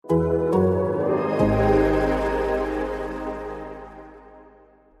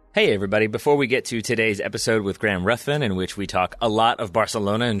Hey everybody, before we get to today's episode with Graham Ruthven, in which we talk a lot of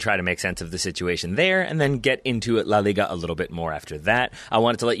Barcelona and try to make sense of the situation there, and then get into La Liga a little bit more after that, I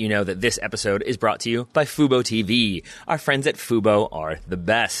wanted to let you know that this episode is brought to you by Fubo TV. Our friends at Fubo are the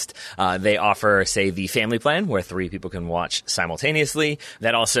best. They offer, say, the family plan, where 3 people can watch simultaneously.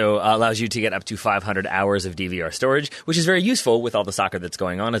 That also allows you to get up to 500 hours of DVR storage, which is very useful with all the soccer that's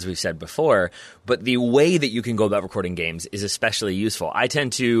going on, as we've said before. But the way that you can go about recording games is especially useful. I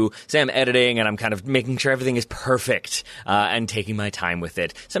tend to say I'm editing and I'm kind of making sure everything is perfect and taking my time with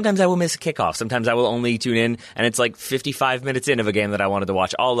it. Sometimes I will miss a kickoff. Sometimes I will only tune in and it's like 55 minutes in of a game that I wanted to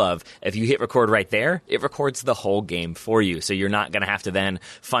watch all of. If you hit record right there, it records the whole game for you. So you're not going to have to then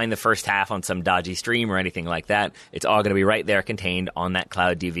find the first half on some dodgy stream or anything like that. It's all going to be right there contained on that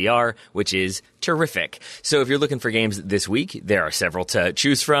cloud DVR, which is terrific. So if you're looking for games this week, there are several to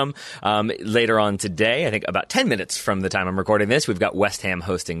choose from. Later on today, I think about 10 minutes from the time I'm recording this, we've got West Ham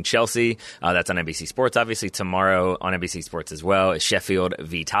hosting Chelsea. That's on NBC Sports. Obviously, tomorrow on NBC Sports as well is Sheffield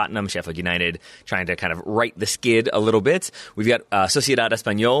v Tottenham. Sheffield United trying to kind of right the skid a little bit. We've got Sociedad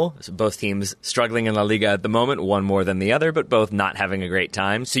Español. So both teams struggling in La Liga at the moment, one more than the other, but both not having a great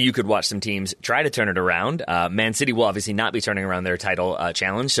time. So you could watch some teams try to turn it around. Man City will obviously not be turning around their title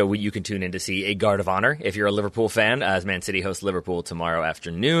challenge, so you can tune in to see a guard of honor if you're a Liverpool fan, as Man City hosts Liverpool tomorrow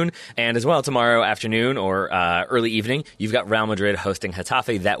afternoon. And as well, tomorrow afternoon or early evening, you've got Real Madrid hosting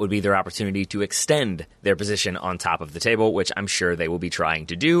Getafe. That would be their opportunity to extend their position on top of the table, which I'm sure they will be trying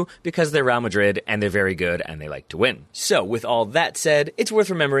to do because they're Real Madrid and they're very good and they like to win. So with all that said, it's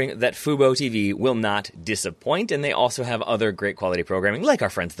worth remembering that Fubo TV will not disappoint, and they also have other great quality programming like our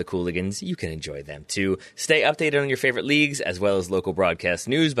friends the Cooligans. You can enjoy them too. Stay updated on your favorite leagues as well as local broadcast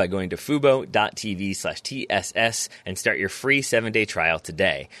news by going to fubo.tv/TSS and start your free 7-day trial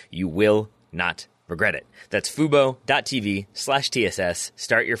today. You will not regret it. That's fubo.tv/TSS.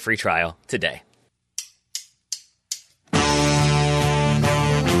 Start your free trial today.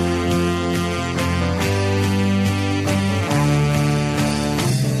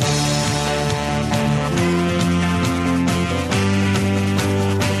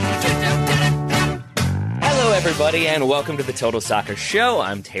 Everybody, and welcome to the Total Soccer Show.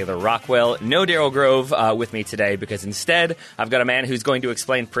 I'm Taylor Rockwell. No Daryl Grove with me today because instead I've got a man who's going to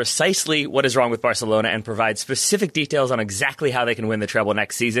explain precisely what is wrong with Barcelona and provide specific details on exactly how they can win the treble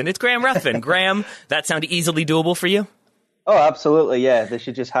next season. It's Graham Ruthven. Graham, that sound easily doable for you? Oh, absolutely, yeah. They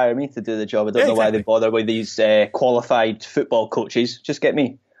should just hire me to do the job. I don't know why they bother with these qualified football coaches. Just get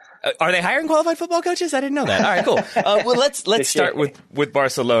me. Are they hiring qualified football coaches? I didn't know that. All right, cool. Well, let's start with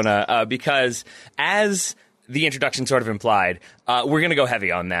Barcelona because as the introduction sort of implied, we're going to go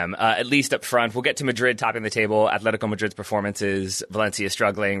heavy on them, at least up front. We'll get to Madrid topping the table, Atletico Madrid's performances, Valencia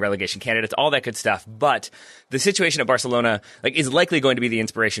struggling, relegation candidates, all that good stuff. But the situation at Barcelona is likely going to be the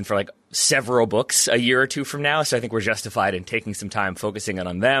inspiration for several books a year or two from now. So I think we're justified in taking some time focusing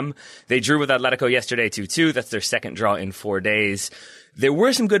on them. They drew with Atletico yesterday 2-2. That's their second draw in 4 days. There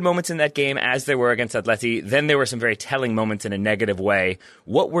were some good moments in that game, as there were against Atleti. Then there were some very telling moments in a negative way.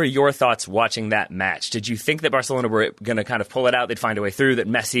 What were your thoughts watching that match? Did you think that Barcelona were going to kind of pull it out, they'd find a way through, that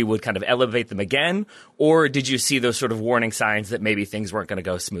Messi would kind of elevate them again? Or did you see those sort of warning signs that maybe things weren't going to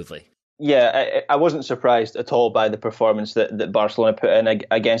go smoothly? Yeah, I wasn't surprised at all by the performance that Barcelona put in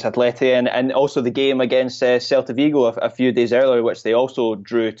against Atleti and also the game against Celta Vigo a few days earlier, which they also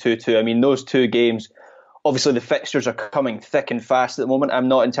drew 2-2. I mean, those two games, obviously the fixtures are coming thick and fast at the moment. I'm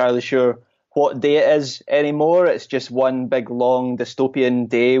not entirely sure what day it is anymore. It's just one big long dystopian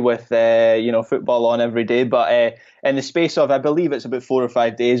day with football on every day. But in the space of, I believe it's about 4 or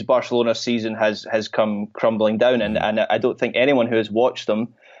 5 days, Barcelona's season has come crumbling down, and I don't think anyone who has watched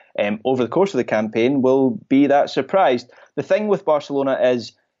them over the course of the campaign will be that surprised. The thing with Barcelona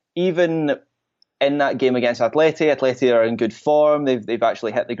is, even in that game against Atleti are in good form. They've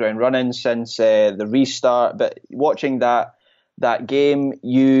actually hit the ground running since the restart. But watching that game,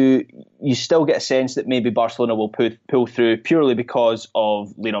 you still get a sense that maybe Barcelona will pull through purely because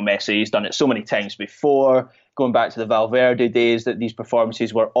of Lionel Messi. He's done it so many times before. Going back to the Valverde days, that these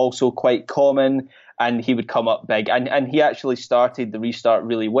performances were also quite common, and he would come up big. And he actually started the restart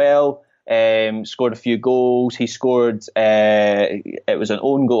really well. Scored a few goals. He scored, it was an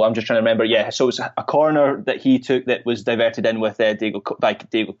own goal. I'm just trying to remember. Yeah, so it was a corner that he took that was diverted in with Diego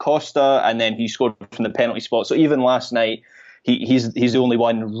Costa, and then he scored from the penalty spot. So even last night, he's the only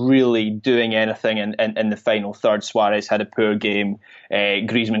one really doing anything in the final third. Suarez had a poor game.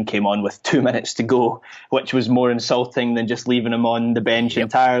 Griezmann came on with 2 minutes to go, which was more insulting than just leaving him on the bench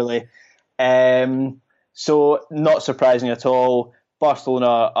entirely. So not surprising at all.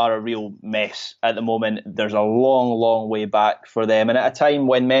 Barcelona are a real mess at the moment. There's a long, long way back for them. And at a time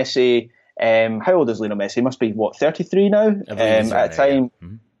when Messi, how old is Lionel Messi? He must be, 33 now? At a time,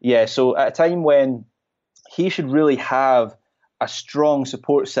 so at a time when he should really have a strong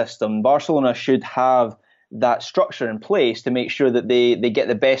support system, Barcelona should have that structure in place to make sure that they get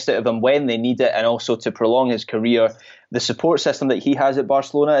the best out of him when they need it, and also to prolong his career. The support system that he has at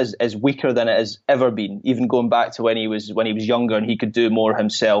Barcelona is weaker than it has ever been, even going back to when he was younger and he could do more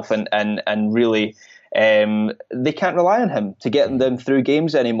himself, and really they can't rely on him to get them through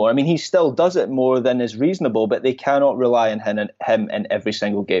games anymore. I mean, he still does it more than is reasonable, but they cannot rely on him in every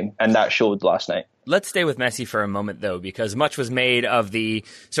single game, and that showed last night. Let's stay with Messi for a moment, though, because much was made of the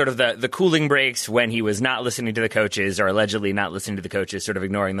sort of the cooling breaks when he was not listening to the coaches, or allegedly not listening to the coaches, sort of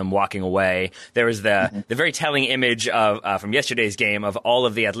ignoring them, walking away. There was the very telling image of from yesterday's game of all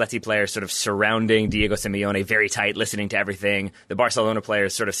of the Atleti players sort of surrounding Diego Simeone very tight, listening to everything. The Barcelona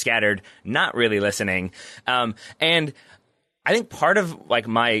players sort of scattered, not really listening. And I think part of like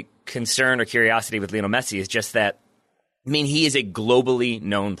my concern or curiosity with Lionel Messi is just that, I mean, he is a globally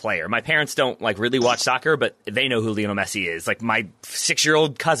known player. My parents don't like really watch soccer, but they know who Lionel Messi is. Like my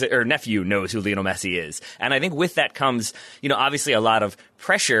 6-year-old cousin or nephew knows who Lionel Messi is. And I think with that comes, obviously a lot of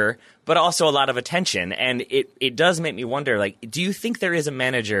pressure, but also a lot of attention. And it does make me wonder, like, do you think there is a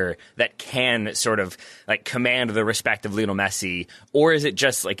manager that can sort of like command the respect of Lionel Messi? Or is it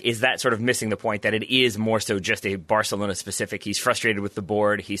just like, is that sort of missing the point that it is more so just a Barcelona specific? He's frustrated with the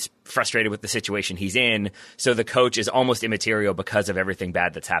board. He's frustrated with the situation he's in. So the coach is almost immaterial because of everything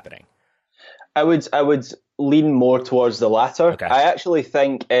bad that's happening. I would lean more towards the latter. Okay. I actually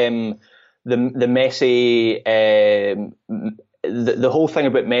think the Messi, the whole thing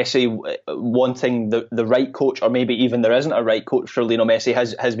about Messi wanting the right coach, or maybe even there isn't a right coach for Lionel Messi,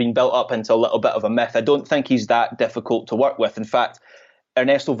 has been built up into a little bit of a myth. I don't think he's that difficult to work with. In fact,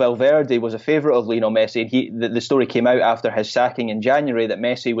 Ernesto Valverde was a favourite of Lionel Messi, and the story came out after his sacking in January that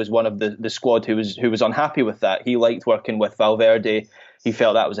Messi was one of the squad who was unhappy with that. He liked working with Valverde. He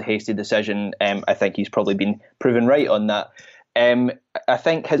felt that was a hasty decision. I think he's probably been proven right on that. I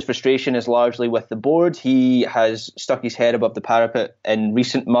think his frustration is largely with the board. He has stuck his head above the parapet in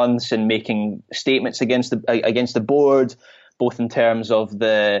recent months and making statements against the board, both in terms of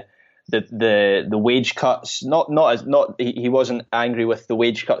the wage cuts. He wasn't angry with the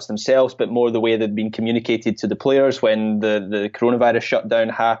wage cuts themselves, but more the way they'd been communicated to the players when the coronavirus shutdown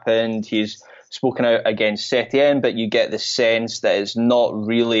happened. He's spoken out against Setien, but you get the sense that it's not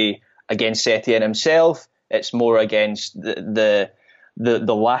really against Setien himself. It's more against the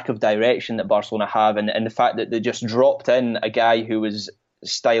lack of direction that Barcelona have, and the fact that they just dropped in a guy who was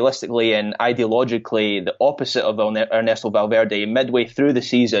stylistically and ideologically the opposite of Ernesto Valverde midway through the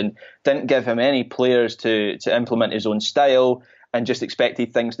season, didn't give him any players to implement his own style, and just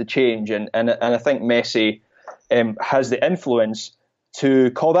expected things to change. And I think Messi has the influence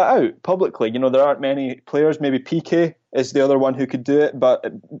to call that out publicly. There aren't many players, maybe Piqué is the other one who could do it, but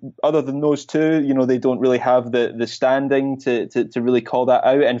other than those two, they don't really have the standing to really call that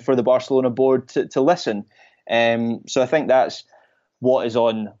out, and for the Barcelona board to listen. So I think that's what is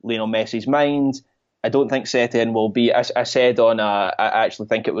on Lionel Messi's mind. I don't think Setien will be, I said I actually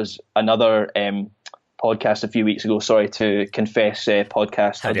think it was another podcast a few weeks ago, sorry to confess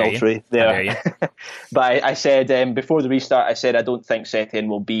podcast adultery there. But I said before the restart, I said I don't think Setien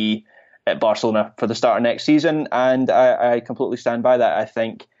will be at Barcelona for the start of next season, and I completely stand by that. I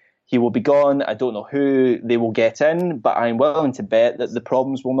think he will be gone. I don't know who they will get in, but I'm willing to bet that the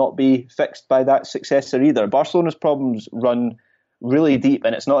problems will not be fixed by that successor either. Barcelona's problems run really deep,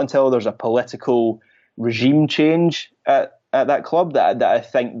 and it's not until there's a political regime change at that club that I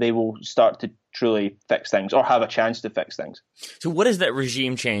think they will start to truly fix things, or have a chance to fix things. So what does that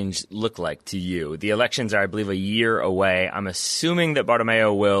regime change look like to you? The elections are, I believe, a year away. I'm assuming that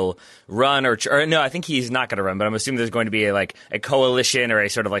Bartomeu will run, or no, I think he's not going to run, but I'm assuming there's going to be a coalition, or a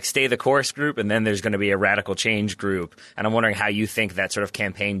sort of like stay the course group, and then there's going to be a radical change group. And I'm wondering how you think that sort of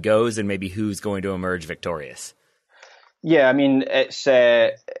campaign goes, and maybe who's going to emerge victorious. Yeah, I mean,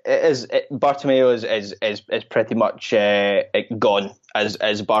 Bartomeu is pretty much gone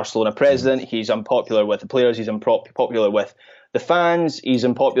as Barcelona president. He's unpopular with the players. He's unpopular with the fans. He's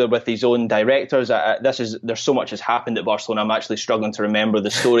unpopular with his own directors. There's so much has happened at Barcelona. I'm actually struggling to remember the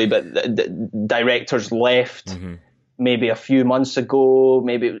story, but the directors left. Maybe a few months ago.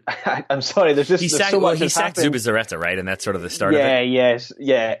 Maybe I'm sorry. There's so much. He sacked Zubizarreta, right? And that's sort of the start of it.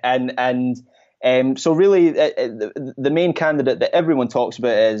 And so really, the main candidate that everyone talks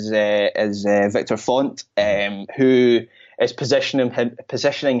about is Victor Font, who is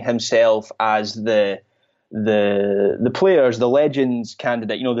positioning himself as the the players, the legends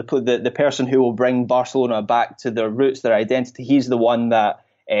candidate, the person who will bring Barcelona back to their roots, their identity. He's the one that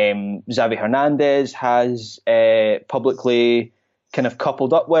Xavi Hernandez has publicly kind of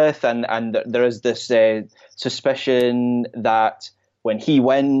coupled up with, and there is this suspicion that when he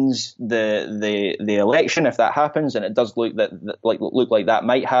wins the election, if that happens, and it does look like that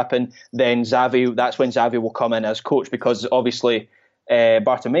might happen, then that's when Xavi will come in as coach, because obviously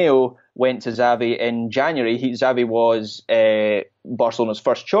Bartomeu went to Xavi in January. Xavi was Barcelona's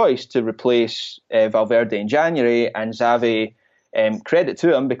first choice to replace Valverde in January, and Xavi, credit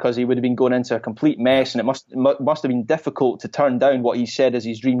to him, because he would have been going into a complete mess, and it must have been difficult to turn down what he said is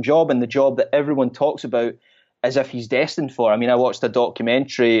his dream job, and the job that everyone talks about as if he's destined for. I mean, I watched a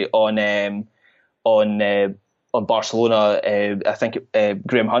documentary on Barcelona. I think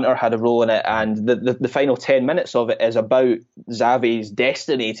Graham Hunter had a role in it, and the final 10 minutes of it is about Xavi's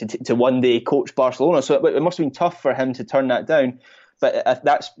destiny to one day coach Barcelona. So it must have been tough for him to turn that down, but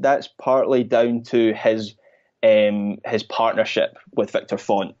that's partly down to his partnership with Victor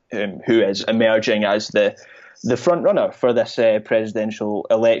Font, who is emerging as the front runner for this presidential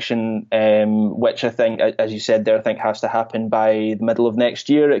election, which I think, as you said there, I think has to happen by the middle of next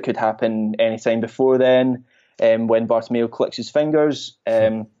year. It could happen anytime before then, when Bartomeu clicks his fingers.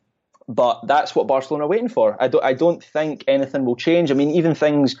 But that's what Barcelona are waiting for. I don't think anything will change. I mean,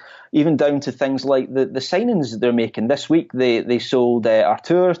 even down to things like the signings they're making. This week they sold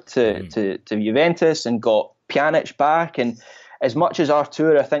Artur to Juventus and got Pjanic back, and as much as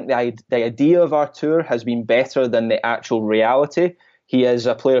Artur, I think the idea of Artur has been better than the actual reality. He is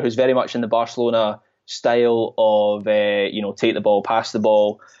a player who's very much in the Barcelona style of take the ball, pass the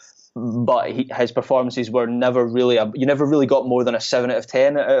ball, but his performances were never really you never really got more than a 7 out of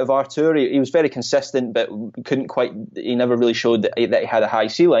 10 out of Artur. He was very consistent, but he never really showed that he had a high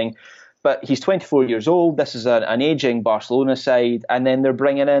ceiling. But he's 24 years old. This is an aging Barcelona side, and then they're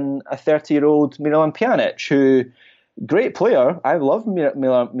bringing in a 30-year-old Miralem Pjanic, who, great player. I love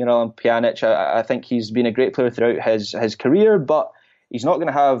Miralem Pjanic. I think he's been a great player throughout his career, but he's not going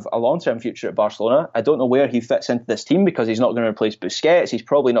to have a long-term future at Barcelona. I don't know where he fits into this team, because he's not going to replace Busquets. He's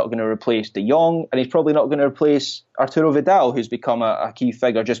probably not going to replace De Jong, and he's probably not going to replace Arturo Vidal, who's become a key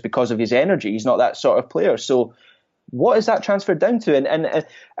figure just because of his energy. He's not that sort of player. So what is that transferred down to?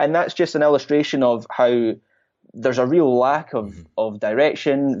 And that's just an illustration of how there's a real lack of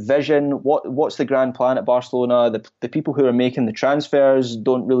direction, vision. What's the grand plan at Barcelona? The people who are making the transfers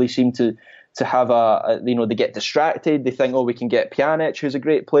don't really seem to have they get distracted. They think, we can get Pjanic, who's a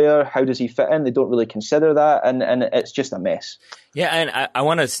great player. How does he fit in? They don't really consider that, and it's just a mess. Yeah, and I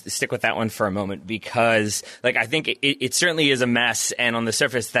want to stick with that one for a moment, because I think it certainly is a mess, and on the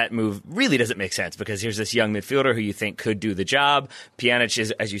surface that move really doesn't make sense, because here's this young midfielder who you think could do the job. Pjanic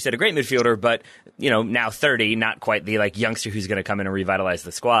is, as you said, a great midfielder, but now 30, not quite the youngster who's going to come in and revitalize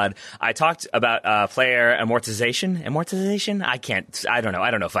the squad. I talked about player amortization. I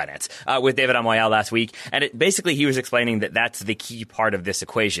don't know finance with David Amoyal last week, and basically he was explaining that that's the key part of this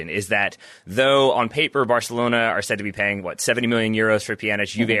equation, is that though on paper Barcelona are said to be paying 70 million euros for Pjanic,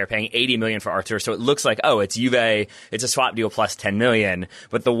 Juve are paying 80 million for Artur, so it looks like it's Juve, it's a swap deal plus 10 million,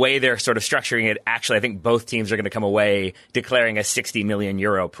 but the way they're sort of structuring it, actually I think both teams are going to come away declaring a 60 million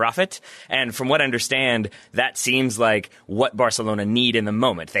euro profit, and from what I understand, that seems like what Barcelona need in the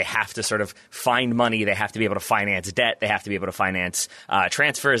moment. They have to sort of find money, they have to be able to finance debt, they have to be able to finance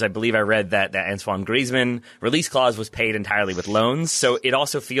transfers. I believe I read that Antoine Griezmann release clause was paid entirely with loans, so it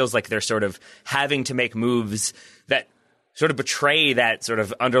also feels like they're sort of having to make moves that sort of betray that sort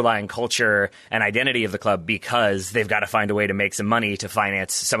of underlying culture and identity of the club, because they've got to find a way to make some money to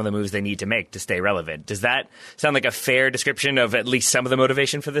finance some of the moves they need to make to stay relevant. Does that sound like a fair description of at least some of the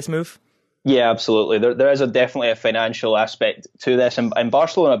motivation for this move? Yeah, absolutely. There is definitely a financial aspect to this, and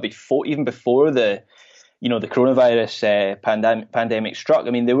Barcelona even before the coronavirus pandemic struck,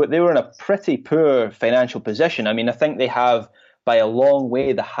 I mean, they were in a pretty poor financial position. I mean, I think they have by a long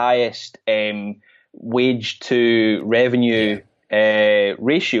way the highest wage to revenue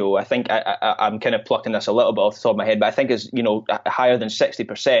ratio. I think I'm kind of plucking this a little bit off the top of my head, but I think is higher than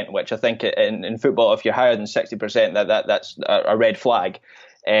 60%, which I think in football, if you're higher than 60%, that's a red flag.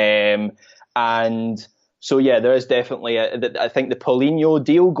 And so yeah, there is definitely I think the Paulinho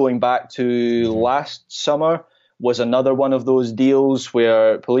deal going back to last summer was another one of those deals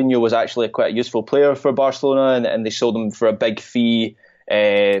where Paulinho was actually quite a useful player for Barcelona, and they sold him for a big fee.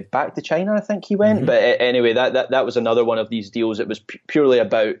 Back to China, I think he went. But anyway, that was another one of these deals. It was purely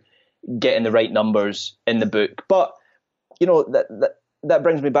about getting the right numbers in the book. But that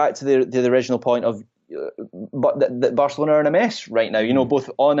brings me back to the original point of, but that Barcelona are in a mess right now. Both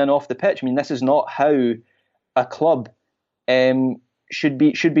on and off the pitch. I mean, this is not how a club should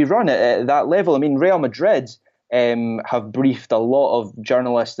be run at that level. I mean, Real Madrid have briefed a lot of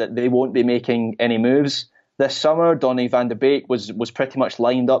journalists that they won't be making any moves this summer. Donny van de Beek was pretty much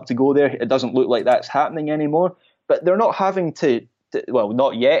lined up to go there. It doesn't look like that's happening anymore. But they're not having to well,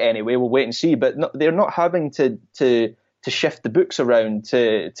 not yet anyway. We'll wait and see. But they're not having to shift the books around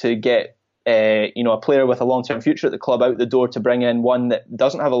to get a player with a long-term future at the club out the door to bring in one that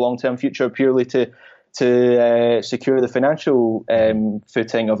doesn't have a long-term future purely to secure the financial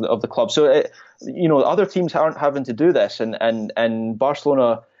footing of the club. So other teams aren't having to do this, and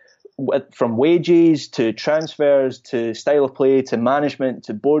Barcelona, from wages to transfers to style of play to management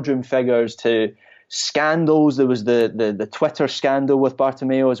to boardroom figures to scandals. There was the Twitter scandal with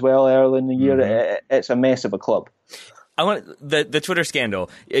Bartomeu as well earlier in the year. Mm-hmm. It's a mess of a club. I want the Twitter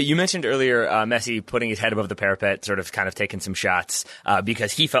scandal. You mentioned earlier Messi putting his head above the parapet, sort of kind of taking some shots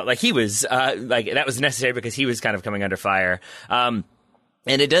because he felt like he was like that was necessary because he was kind of coming under fire. And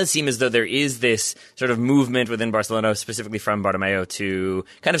it does seem as though there is this sort of movement within Barcelona, specifically from Bartomeu, to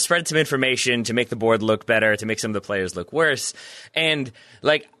kind of spread some information, to make the board look better, to make some of the players look worse. And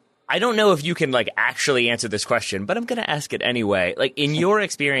like, I don't know if you can like actually answer this question, but I'm going to ask it anyway. Like, in your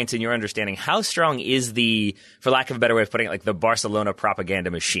experience and your understanding, how strong is the, for lack of a better way of putting it, like the Barcelona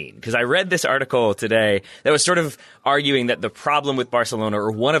propaganda machine? Because I read this article today that was sort of arguing that the problem with Barcelona,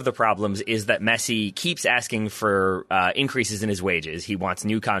 or one of the problems, is that Messi keeps asking for increases in his wages. He wants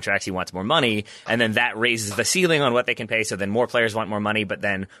new contracts, he wants more money, and then that raises the ceiling on what they can pay, so then more players want more money, but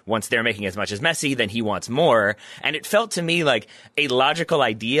then once they're making as much as Messi, then he wants more. And it felt to me like a logical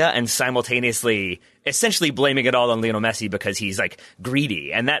idea, and simultaneously essentially blaming it all on Lionel Messi because he's like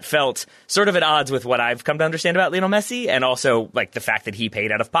greedy. And that felt sort of at odds with what I've come to understand about Lionel Messi, and also like the fact that he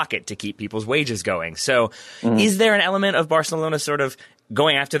paid out of pocket to keep people's wages going. So is there an element of Barcelona sort of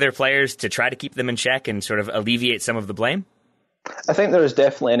going after their players to try to keep them in check and sort of alleviate some of the blame? I think there is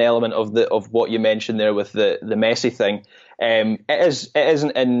definitely an element of what you mentioned there with the Messi thing. It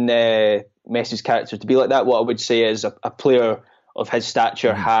isn't in Messi's character to be like that. What I would say is a player of his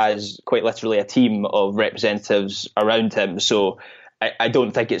stature has quite literally a team of representatives around him. So I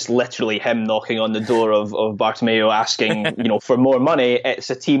don't think it's literally him knocking on the door of Bartomeu asking, for more money. It's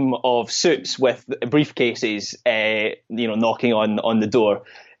a team of suits with briefcases, knocking on the door.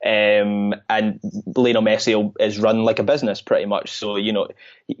 And Lionel Messi is run like a business pretty much. So,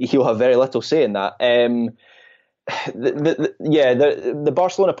 he'll have very little say in that. The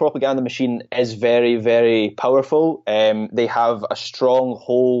Barcelona propaganda machine is very, very powerful. They have a strong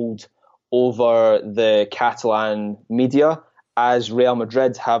hold over the Catalan media, as Real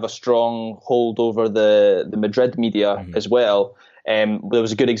Madrid have a strong hold over the Madrid media as well. There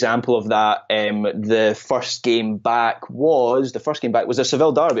was a good example of that. The first game back was a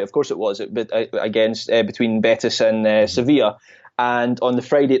Seville derby. Of course it was, between Betis and Sevilla. And on the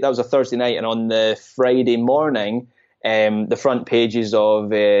Friday, that was a Thursday night, and on the Friday morning, the front pages of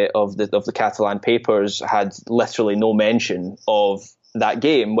the Catalan papers had literally no mention of that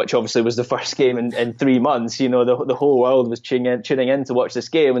game, which obviously was the first game in 3 months. The whole world was tuning in to watch this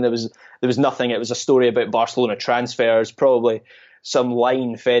game, and there was nothing. It was a story about Barcelona transfers, probably some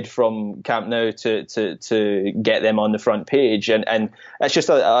line fed from Camp Nou to get them on the front page, and it's just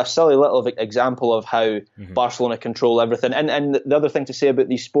a silly little example of how Barcelona control everything. And the other thing to say about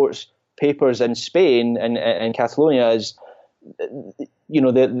these sports papers in Spain and Catalonia is, in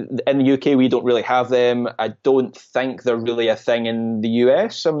the UK we don't really have them. I don't think they're really a thing in the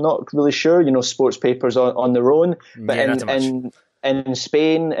US. I'm not really sure. Sports papers on their own, but in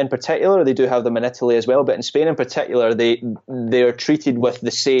Spain in particular, they do have them in Italy as well, but in Spain in particular, they're treated with the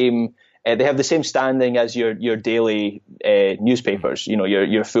same. They have the same standing as your daily newspapers,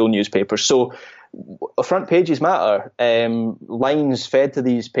 your full newspapers. So front pages matter. Lines fed to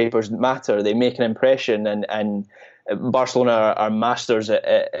these papers matter. They make an impression, and Barcelona are masters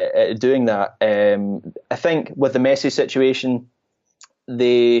at doing that. I think with the Messi situation,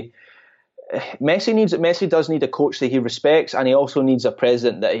 Messi does need a coach that he respects, and he also needs a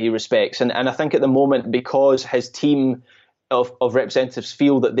president that he respects. And I think at the moment, because his team of representatives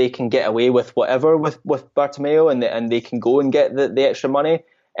feel that they can get away with whatever with Bartomeu, and they can go and get the extra money,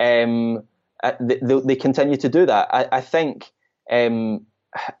 they continue to do that. I think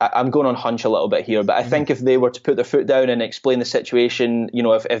I'm going on hunch a little bit here, but I think if they were to put their foot down and explain the situation,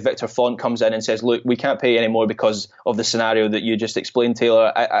 if Victor Font comes in and says, look, we can't pay anymore because of the scenario that you just explained,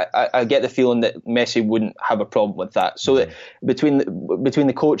 Taylor, I get the feeling that Messi wouldn't have a problem with that. So between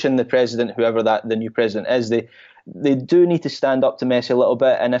the coach and the president, whoever the new president is, they do need to stand up to Messi a little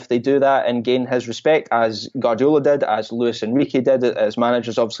bit, and if they do that and gain his respect, as Guardiola did, as Luis Enrique did, as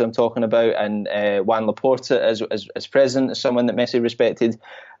managers, obviously I'm talking about, and Juan Laporta as president, as someone that Messi respected,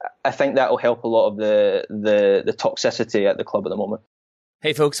 I think that will help a lot of the toxicity at the club at the moment.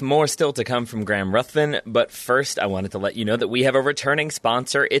 Hey folks, more still to come from Graham Ruthven, but first I wanted to let you know that we have a returning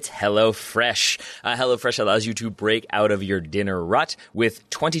sponsor. It's HelloFresh. HelloFresh allows you to break out of your dinner rut with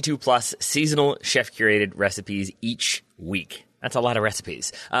 22 plus seasonal chef-curated recipes each week. That's a lot of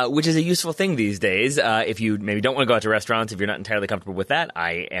recipes, which is a useful thing these days. If you maybe don't want to go out to restaurants, if you're not entirely comfortable with that,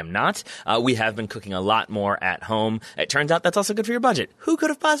 I am not. We have been cooking a lot more at home. It turns out that's also good for your budget. Who could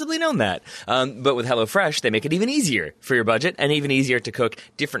have possibly known that? But with HelloFresh, they make it even easier for your budget and even easier to cook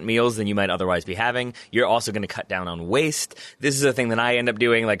different meals than you might otherwise be having. You're also going to cut down on waste. This is a thing that I end up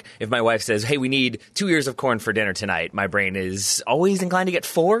doing. Like if my wife says, hey, we need 2 ears of corn for dinner tonight, my brain is always inclined to get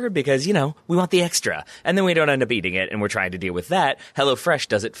 4 because, we want the extra. And then we don't end up eating it, and we're trying to deal with that. HelloFresh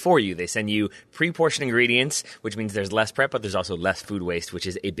does it for you. They send you pre-portioned ingredients, which means there's less prep, but there's also less food waste, which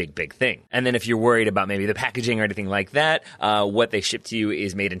is a big, big thing. And then if you're worried about maybe the packaging or anything like that, what they ship to you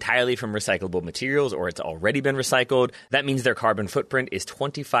is made entirely from recyclable materials, or it's already been recycled. That means their carbon footprint is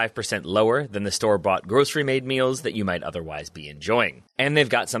 25% lower than the store-bought grocery-made meals that you might otherwise be enjoying. And they've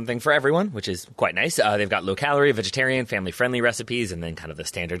got something for everyone, which is quite nice. They've got low-calorie, vegetarian, family-friendly recipes, and then kind of the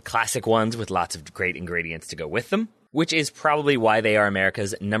standard classic ones with lots of great ingredients to go with them, which is probably why they are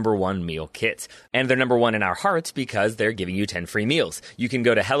America's #1 meal kit. And they're #1 in our hearts because they're giving you 10 free meals. You can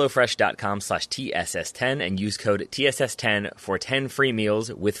go to HelloFresh.com/TSS10 and use code TSS10 for 10 free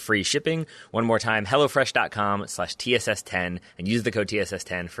meals with free shipping. One more time, HelloFresh.com/TSS10 and use the code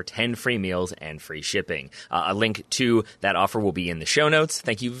TSS10 for 10 free meals and free shipping. A link to that offer will be in the show notes.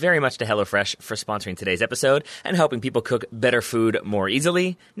 Thank you very much to HelloFresh for sponsoring today's episode and helping people cook better food more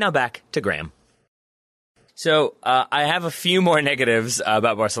easily. Now back to Graham. So I have a few more negatives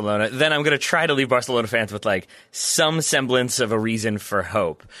about Barcelona. Then I'm going to try to leave Barcelona fans with some semblance of a reason for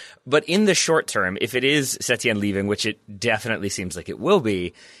hope. But in the short term, if it is Setien leaving, which it definitely seems like it will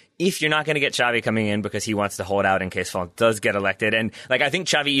be, if you're not going to get Xavi coming in because he wants to hold out in case Font does get elected. And I think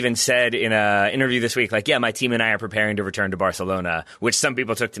Xavi even said in an interview this week, yeah, my team and I are preparing to return to Barcelona, which some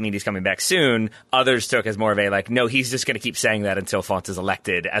people took to mean he's coming back soon. Others took as more of a no, he's just going to keep saying that until Font is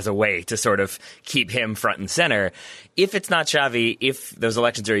elected as a way to sort of keep him front and center. If it's not Xavi, if those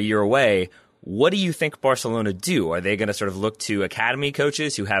elections are a year away, what do you think Barcelona do? Are they going to sort of look to academy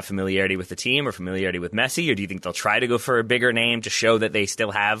coaches who have familiarity with the team or familiarity with Messi? Or do you think they'll try to go for a bigger name to show that they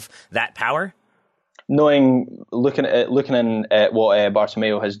still have that power? Looking at what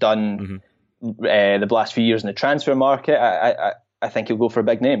Bartomeu has done the last few years in the transfer market, I think he'll go for a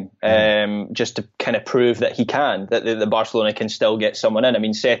big name, just to kind of prove that he can, that Barcelona can still get someone in. I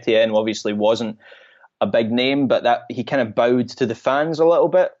mean, Setien obviously wasn't a big name, but that he kind of bowed to the fans a little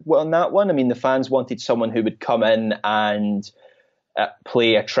bit on that one. I mean, the fans wanted someone who would come in and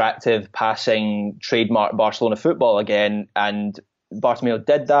play attractive, passing, trademark Barcelona football again, and Bartomeu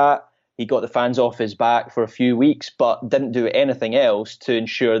did that. He got the fans off his back for a few weeks, but didn't do anything else to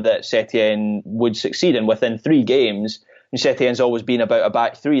ensure that Setien would succeed. And within 3 games, Setien's always been about a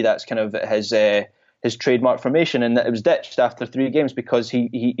back three. That's kind of his trademark formation, and it was ditched after 3 games because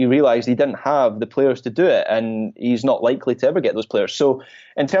he realised he didn't have the players to do it, and he's not likely to ever get those players. So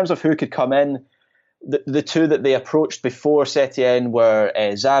in terms of who could come in, the 2 that they approached before Setien were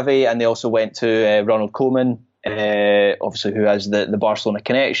Xavi, and they also went to Ronald Koeman, obviously who has the Barcelona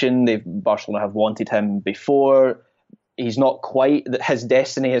connection. Barcelona have wanted him before. He's not quite, his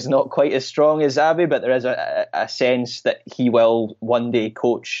destiny is not quite as strong as Xavi, but there is a sense that he will one day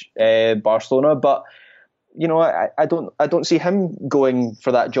coach Barcelona. But I don't see him going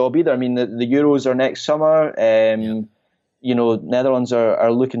for that job either. I mean, the Euros are next summer. Netherlands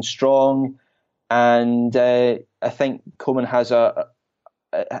are looking strong, and I think Koeman has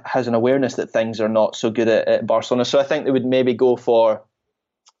an awareness that things are not so good at Barcelona. So I think they would maybe go for,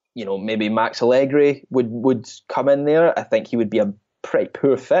 maybe Max Allegri would come in there. I think he would be a pretty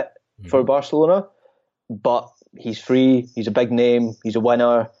poor fit for Barcelona, but he's free. He's a big name. He's a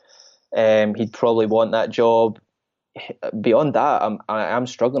winner. He'd probably want that job. Beyond that, I'm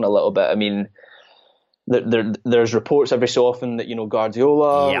struggling a little bit. I mean, there's reports every so often that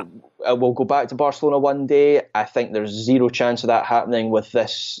Guardiola will go back to Barcelona one day. I think there's zero chance of that happening with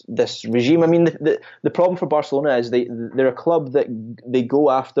this regime. I mean, the problem for Barcelona is they're a club that they go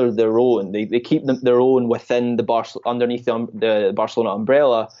after their own. They keep their own within underneath the Barcelona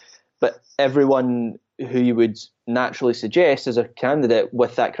umbrella. But everyone who you would naturally suggest as a candidate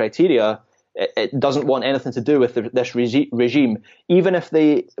with that criteria it doesn't want anything to do with this regime, even if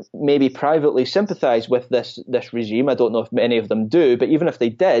they maybe privately sympathise with this regime. I don't know if many of them do, but even if they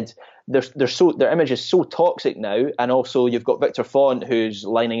did, their image is so toxic now, and also you've got Victor Font, who's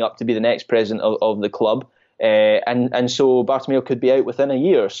lining up to be the next president of the club, and so Bartomeu could be out within a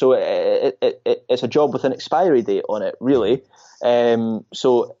year. So it's a job with an expiry date on it, really.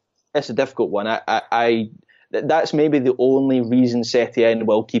 So it's a difficult one. That's maybe the only reason Setien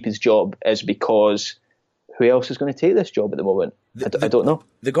will keep his job, is because who else is going to take this job at the moment? I don't know.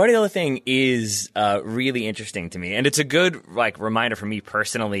 The Guardiola thing is really interesting to me, and it's a good reminder for me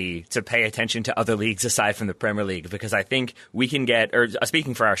personally to pay attention to other leagues aside from the Premier League, because I think we can get, or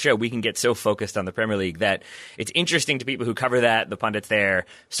speaking for our show, we can get so focused on the Premier League that it's interesting to people who cover that, the pundits there,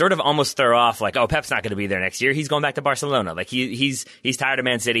 sort of almost throw off oh, Pep's not going to be there next year. He's going back to Barcelona. He's tired of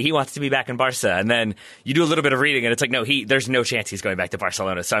Man City. He wants to be back in Barca. And then you do a little bit of reading, and it's no, there's no chance he's going back to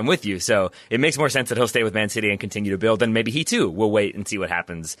Barcelona. So I'm with you. So it makes more sense that he'll stay with Man City and continue to build, and maybe he too will wait and see what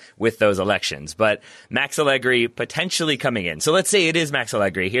happens with those elections. But Max Allegri potentially coming in. So let's say it is Max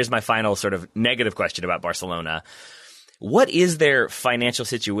Allegri. Here's my final sort of negative question about Barcelona. What is their financial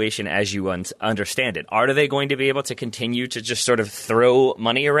situation as you understand it? Are they going to be able to continue to just sort of throw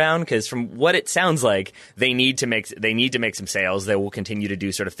money around? Because from what it sounds like, they need to make some sales. They will continue to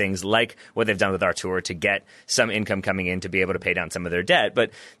do sort of things like what they've done with Artur to get some income coming in to be able to pay down some of their debt. But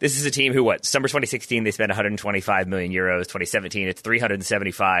this is a team who, summer 2016, they spent 125 million euros. 2017, it's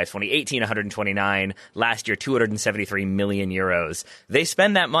 375. 2018, 129. Last year, 273 million euros. They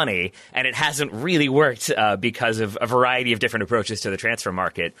spend that money, and it hasn't really worked because of a variety of different approaches to the transfer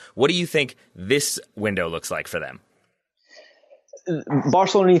market. What do you think this window looks like for them?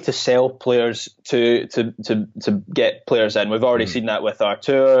 Barcelona need to sell players to get players in. We've already seen that with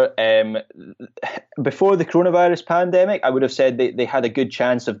Artur. Before the coronavirus pandemic, I would have said they had a good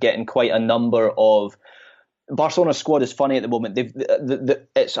chance of getting quite a number of. Barcelona's squad is funny at the moment.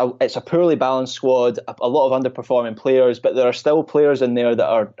 It's a poorly balanced squad, a lot of underperforming players, but there are still players in there that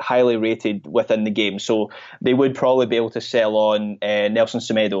are highly rated within the game. So they would probably be able to sell on Nelson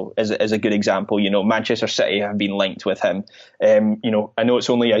Semedo as a good example. Manchester City have been linked with him. I know it's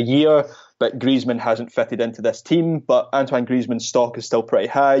only a year, but Griezmann hasn't fitted into this team. But Antoine Griezmann's stock is still pretty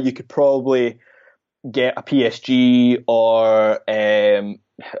high. You could probably get a PSG or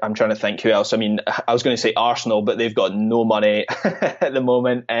I'm trying to think who else. I mean, I was going to say Arsenal, but they've got no money at the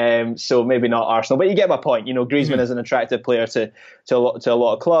moment, so maybe not Arsenal. But you get my point. Griezmann is an attractive player to a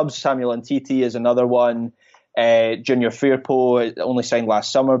lot of clubs. Samuel Umtiti is another one. Junior Firpo only signed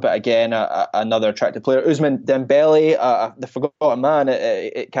last summer, but again, another attractive player. Ousmane Dembele, the forgotten man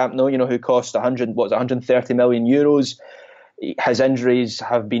at Camp Nou, who cost 130 million euros. His injuries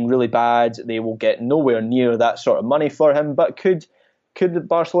have been really bad. They will get nowhere near that sort of money for him, but could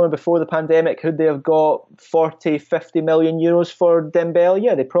Barcelona before the pandemic, could they have got 40, 50 million euros for Dembele?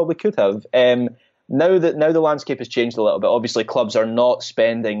 Yeah, they probably could have. Now the landscape has changed a little bit. Obviously, clubs are not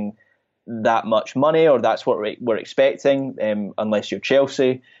spending that much money, or that's what we're expecting, unless you're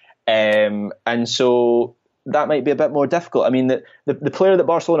Chelsea. And so that might be a bit more difficult. I mean, the player that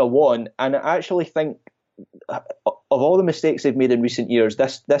Barcelona want, and I actually think of all the mistakes they've made in recent years,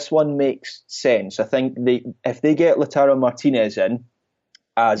 this one makes sense. I think if they get Lautaro Martinez in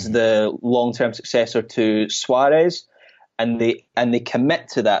as the long-term successor to Suarez, and they commit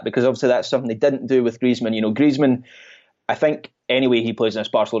to that, because obviously that's something they didn't do with Griezmann. Griezmann, I think anyway he plays in this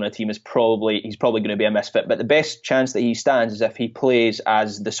Barcelona team he's probably going to be a misfit, but the best chance that he stands is if he plays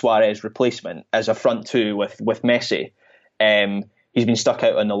as the Suarez replacement, as a front two with Messi. He's been stuck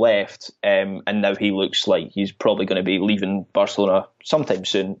out on the left, and now he looks like he's probably going to be leaving Barcelona sometime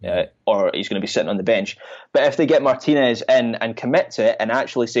soon, or he's going to be sitting on the bench. But if they get Martinez in and commit to it and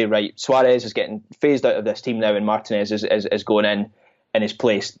actually say, right, Suarez is getting phased out of this team now and Martinez is going in his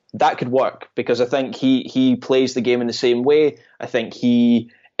place, that could work, because I think he plays the game in the same way. I think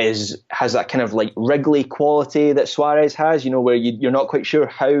he has that kind of Wrigley quality that Suarez has, where you're not quite sure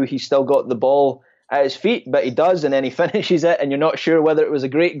how he's still got the ball at his feet, but he does, and then he finishes it, and you're not sure whether it was a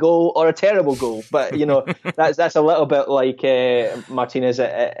great goal or a terrible goal. But that's a little bit like Martinez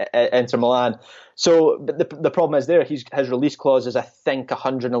at Inter Milan. So, but the problem is there. His release clause is, I think,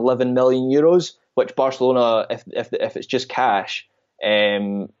 111 million euros, which Barcelona, if it's just cash,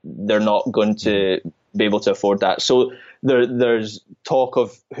 they're not going to be able to afford that. So there's talk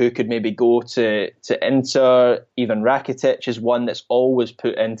of who could maybe go to Inter. Even Rakitic is one that's always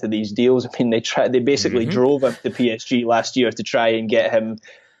put into these deals. I mean, they basically drove him to PSG last year to try and get him,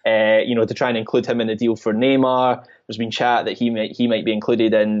 to try and include him in the deal for Neymar. There's been chat that he might be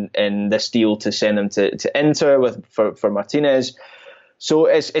included in this deal to send him to Inter for Martinez. So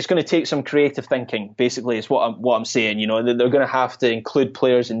it's going to take some creative thinking, basically, is what I'm saying. You know, they're going to have to include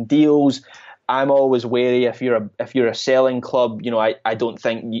players in deals. I'm always wary if you're a selling club. You know, I don't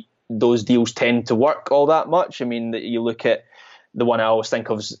think those deals tend to work all that much. I mean, you look at the one I always think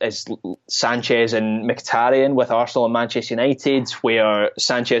of is Sanchez and Mkhitaryan with Arsenal and Manchester United, where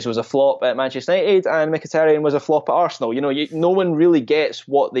Sanchez was a flop at Manchester United and Mkhitaryan was a flop at Arsenal. You know, no one really gets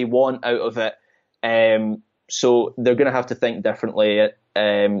what they want out of it. So they're going to have to think differently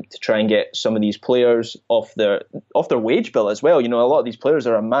to try and get some of these players off their wage bill as well. You know, a lot of these players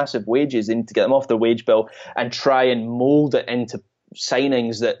are on massive wages. They need to get them off their wage bill and try and mould it into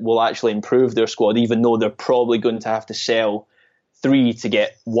signings that will actually improve their squad, even though they're probably going to have to sell 3 to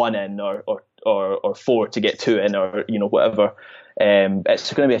get 1 in, or 4 to get 2 in, or you know, whatever.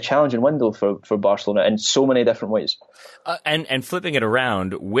 It's going to be a challenging window for Barcelona in so many different ways. And flipping it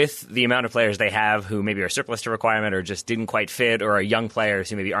around, with the amount of players they have who maybe are surplus to requirement or just didn't quite fit, or are young players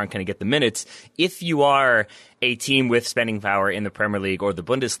who maybe aren't going to get the minutes, if you are a team with spending power in the Premier League or the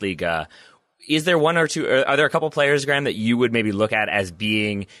Bundesliga, is there one or two, are there a couple players, Graham, that you would maybe look at as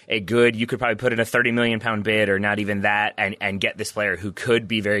being you could probably put in a £30 million bid, or not even that, and get this player who could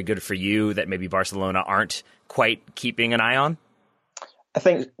be very good for you that maybe Barcelona aren't quite keeping an eye on? I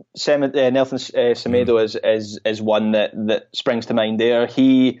think Nelson Semedo is one that springs to mind there.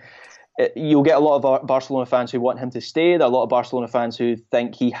 You'll get a lot of Barcelona fans who want him to stay. There are a lot of Barcelona fans who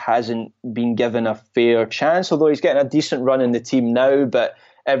think he hasn't been given a fair chance, although he's getting a decent run in the team now. But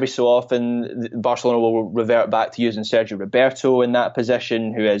every so often, Barcelona will revert back to using Sergio Roberto in that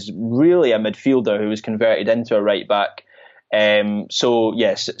position, who is really a midfielder who was converted into a right back. So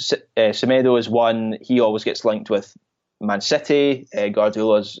yes, Semedo is one. He always gets linked with Man City.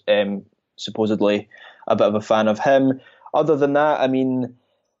 Guardiola's supposedly a bit of a fan of him. Other than that, I mean,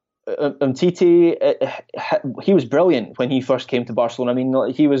 Umtiti, he was brilliant when he first came to Barcelona. I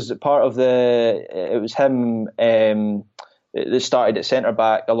mean, he was part of it was him that started at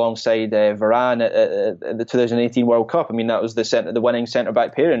centre-back alongside Varane at the 2018 World Cup. I mean, that was the winning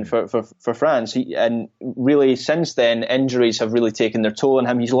centre-back pairing for France. And really, since then, injuries have really taken their toll on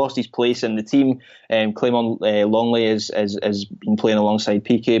him. He's lost his place in the team. Clément Longley has been playing alongside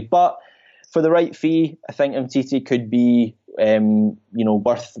Piqué. But for the right fee, I think Umtiti could be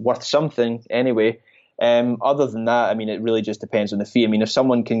worth something anyway. Other than that, I mean, it really just depends on the fee. I mean, if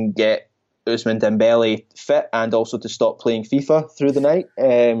someone can get Ousmane Dembele fit and also to stop playing FIFA through the night,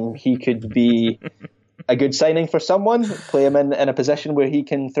 he could be a good signing for someone. Play him in a position where he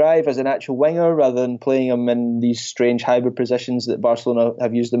can thrive as an actual winger rather than playing him in these strange hybrid positions that Barcelona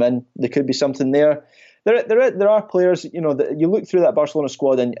have used him in. There could be something there. There are players, you know, that you look through that Barcelona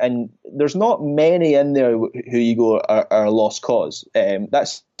squad and there's not many in there who you go are a lost cause.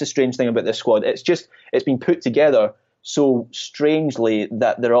 That's the strange thing about this squad. It's been put together so strangely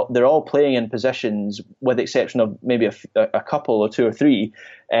that they're all playing in positions, with the exception of maybe a couple or 2 or 3,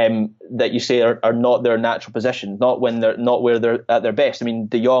 that you say are not their natural position, not where they're at their best. I mean,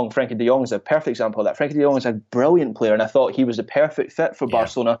 Frenkie de Jong is a perfect example of that. Frenkie de Jong is a brilliant player, and I thought he was a perfect fit for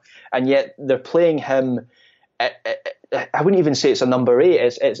Barcelona, and yet they're playing him. I wouldn't even say it's a number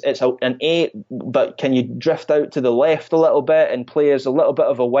 8. It's an 8, but can you drift out to the left a little bit and play as a little bit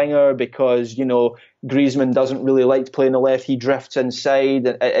of a winger because, you know, Griezmann doesn't really like to play on the left. He drifts inside.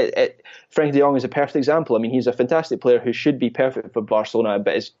 Frenkie de Jong is a perfect example. I mean, he's a fantastic player who should be perfect for Barcelona,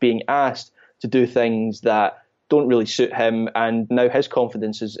 but is being asked to do things that don't really suit him, and now his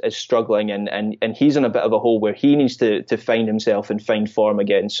confidence is struggling, and he's in a bit of a hole where he needs to find himself and find form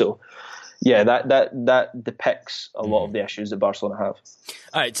again. So yeah, that depicts a lot of the issues that Barcelona have.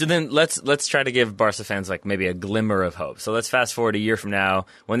 All right, so then let's try to give Barca fans like maybe a glimmer of hope. So let's fast forward a year from now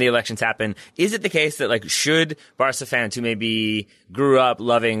when the elections happen. Is it the case that like should Barca fans who maybe grew up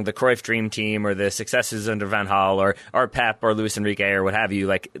loving the Cruyff Dream Team or the successes under Van Gaal or Pep or Luis Enrique or what have you,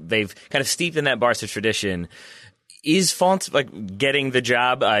 like they've kind of steeped in that Barca tradition? Is Font, like, getting the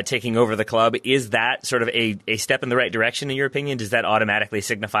job, taking over the club, is that sort of a step in the right direction, in your opinion? Does that automatically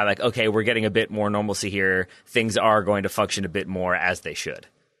signify, like, okay, we're getting a bit more normalcy here, things are going to function a bit more as they should?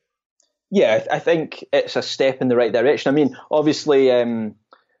 Yeah, I think it's a step in the right direction. I mean, obviously,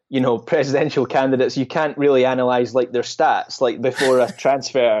 presidential candidates, you can't really analyse, like, their stats, like, before a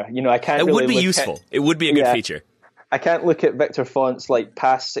transfer. You know, I can't really... It would be useful. It would be a good feature. I can't look at Victor Font's like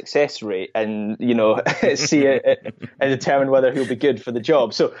past success rate and, you know, see it and determine whether he'll be good for the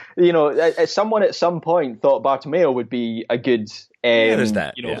job. So, you know, someone at some point thought Bartomeu would be a good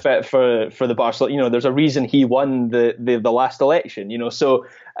fit for the Barcelona. You know, there's a reason he won the last election, you know. So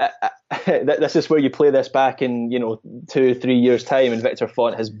this is where you play this back in 2-3 years time, and Victor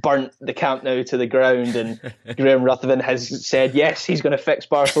Font has burnt the Camp Nou to the ground, and Graham Ruthven has said yes, he's going to fix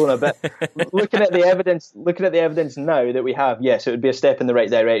Barcelona. But looking at the evidence now that we have, yes, it would be a step in the right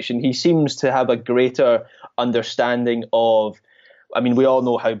direction. He seems to have a greater understanding of. I mean, we all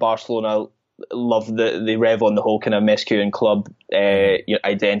know how Barcelona love they rev on the whole kind of Mescue club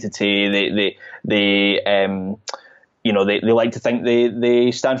identity. They like to think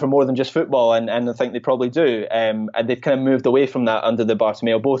they stand for more than just football, and I think they probably do. And they've kind of moved away from that under the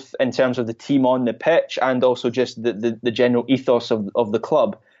Bartomeu, both in terms of the team on the pitch and also just the general ethos of the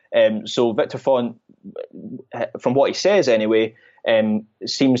club. So Victor Font, from what he says anyway,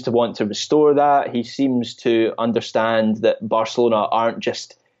 seems to want to restore that. He seems to understand that Barcelona aren't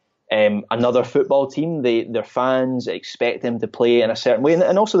just another football team. Their fans expect them to play in a certain way,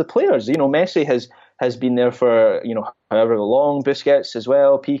 and also the players. Messi has been there for however long. Busquets as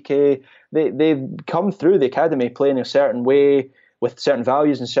well, Piqué. They've come through the academy playing a certain way with certain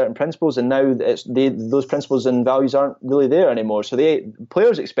values and certain principles, and now those principles and values aren't really there anymore. So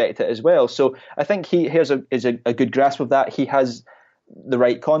players expect it as well. So I think he has a good grasp of that. He has the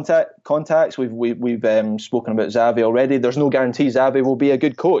right contacts. We've spoken about Xavi already. There's no guarantee Xavi will be a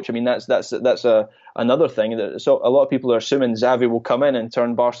good coach. I mean, that's another thing. So a lot of people are assuming Xavi will come in and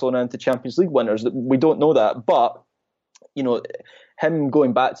turn Barcelona into Champions League winners. We don't know that, but him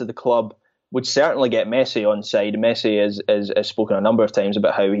going back to the club would certainly get Messi on side. Messi has spoken a number of times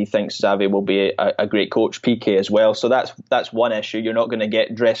about how he thinks Xavi will be a great coach. Piqué as well. So that's one issue. You're not going to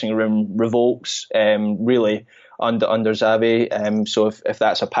get dressing room revolts really under Xavi. So if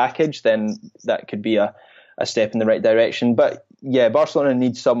that's a package, then that could be a step in the right direction. But yeah, Barcelona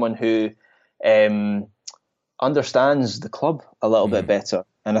needs someone who understands the club a little bit better,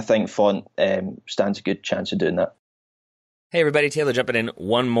 and I think Font stands a good chance of doing that. Hey everybody, Taylor jumping in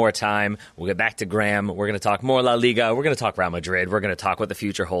one more time. We'll get back to Graham. We're going to talk more La Liga. We're going to talk Real Madrid. We're going to talk what the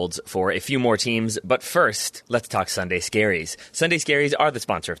future holds for a few more teams. But first, let's talk Sunday Scaries. Sunday Scaries are the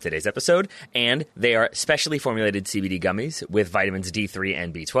sponsor of today's episode, and they are specially formulated CBD gummies with vitamins D3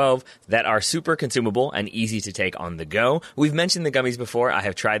 and B12 that are super consumable and easy to take on the go. We've mentioned the gummies before. I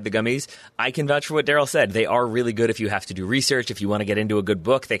have tried the gummies. I can vouch for what Daryl said. They are really good if you have to do research, if you want to get into a good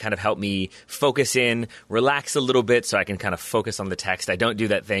book. They kind of help me focus in, relax a little bit so I can kind of focus on the text. I don't do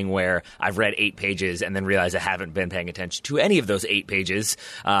that thing where I've read 8 pages and then realize I haven't been paying attention to any of those 8 pages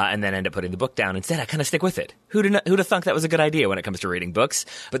and then end up putting the book down. Instead, I kind of stick with it. Who'd have thunk that was a good idea when it comes to reading books?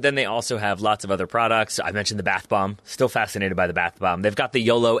 But then they also have lots of other products. I mentioned the bath bomb. Still fascinated by the bath bomb. They've got the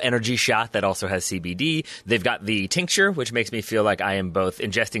YOLO energy shot that also has CBD. They've got the tincture, which makes me feel like I am both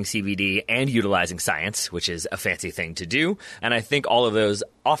ingesting CBD and utilizing science, which is a fancy thing to do. And I think all of those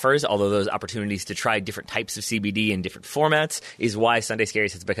offers, all of those opportunities to try different types of CBD in different formats is why Sunday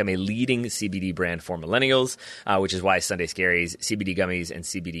Scaries has become a leading CBD brand for millennials, which is why Sunday Scaries CBD gummies and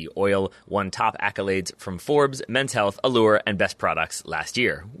CBD oil won top accolades from Forbes, Men's Health, Allure, and Best Products last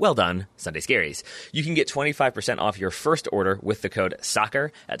year. Well done, Sunday Scaries. You can get 25% off your first order with the code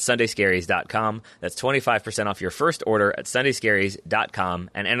SOCCER at sundayscaries.com. That's 25% off your first order at sundayscaries.com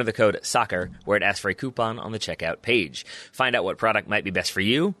and enter the code SOCCER where it asks for a coupon on the checkout page. Find out what product might be best for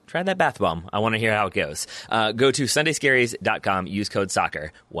you. Try that bath bomb. I want to hear how it goes. Go to sundayscaries.com. Use code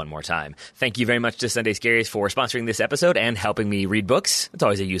SOCCER one more time. Thank you very much to Sunday Scaries for sponsoring this episode and helping me read books. It's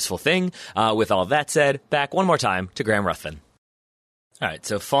always a useful thing. With all that said, back one more time to Graham Ruthven. All right,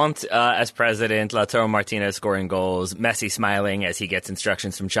 so Font as president, Lautaro Martinez scoring goals, Messi smiling as he gets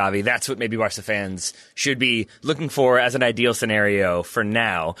instructions from Xavi. That's what maybe Barca fans should be looking for as an ideal scenario for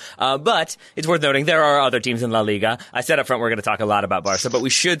now. But it's worth noting there are other teams in La Liga. I said up front we're going to talk a lot about Barca, but we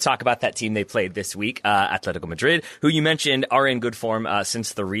should talk about that team they played this week, Atletico Madrid, who you mentioned are in good form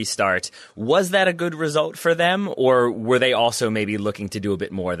since the restart. Was that a good result for them, or were they also maybe looking to do a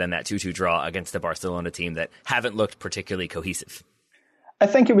bit more than that 2-2 draw against the Barcelona team that haven't looked particularly cohesive? I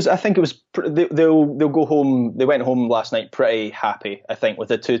think it was. They'll go home. They went home last night pretty happy, I think,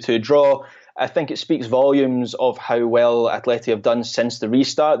 with a 2-2 draw. I think it speaks volumes of how well Atleti have done since the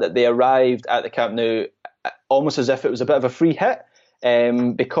restart, that they arrived at the Camp Nou almost as if it was a bit of a free hit,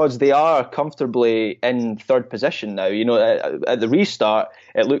 because they are comfortably in third position now. At the restart,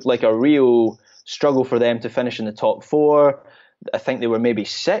 it looked like a real struggle for them to finish in the top 4. I think they were maybe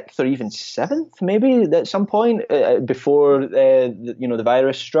 6th or even 7th, maybe at some point before the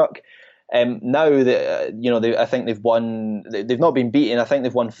virus struck. Now I think they've won. They've not been beaten. I think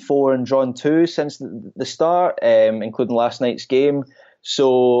they've won 4 and drawn 2 since the start, including last night's game.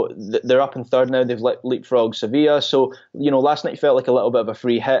 So they're up in third now. They've leapfrogged Sevilla. So last night felt like a little bit of a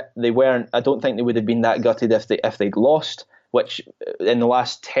free hit. They weren't. I don't think they would have been that gutted if they'd lost. which in the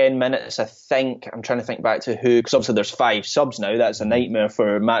last 10 minutes, I think, I'm trying to think back to who, because obviously there's 5 subs now. That's a nightmare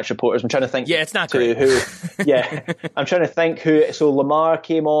for match reporters. I'm trying to think. Yeah, it's not great. I'm trying to think who. So Lamar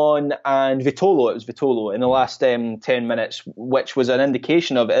came on and Vitolo. It was Vitolo in the last 10 minutes, which was an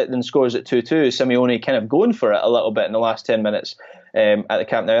indication of it. Then scores at 2-2. Simeone kind of going for it a little bit in the last 10 minutes at the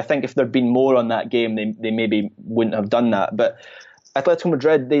Camp Nou. I think if there'd been more on that game, they maybe wouldn't have done that. But Atletico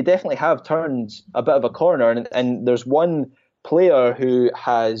Madrid, they definitely have turned a bit of a corner, and there's one player who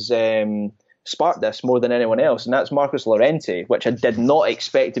has sparked this more than anyone else, and that's Marcos Llorente, which I did not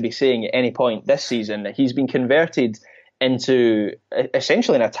expect to be seeing at any point this season. He's been converted into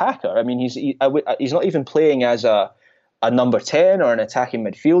essentially an attacker. I mean, he's not even playing as a number 10 or an attacking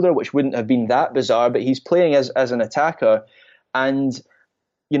midfielder, which wouldn't have been that bizarre, but he's playing as an attacker. And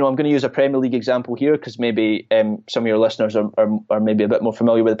I'm going to use a Premier League example here because maybe some of your listeners are maybe a bit more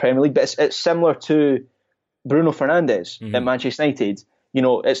familiar with the Premier League, but it's similar to Bruno Fernandes at Manchester United.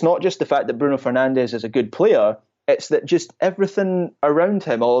 It's not just the fact that Bruno Fernandes is a good player, it's that just everything around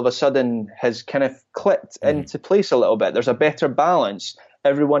him all of a sudden has kind of clicked into place a little bit. There's a better balance.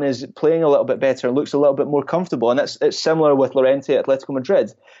 Everyone is playing a little bit better and looks a little bit more comfortable. And it's similar with Llorente at Atletico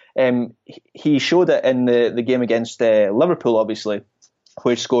Madrid. He showed it in the game against Liverpool, obviously,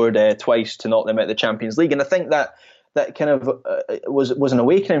 where he scored twice to knock them out of the Champions League. And I think that kind of was an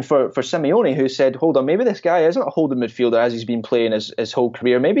awakening for Simeone, who said, hold on, maybe this guy isn't a holding midfielder as he's been playing his whole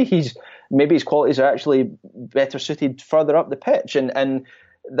career. Maybe his qualities are actually better suited further up the pitch. And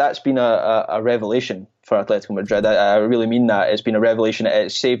that's been a revelation for Atletico Madrid. I really mean that. It's been a revelation.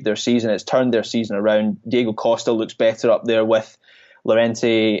 It's saved their season. It's turned their season around. Diego Costa looks better up there with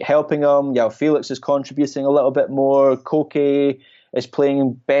Llorente helping him. João Felix is contributing a little bit more. Koke is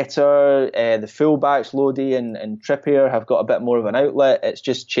playing better. The fullbacks, Lodi and Trippier, have got a bit more of an outlet. It's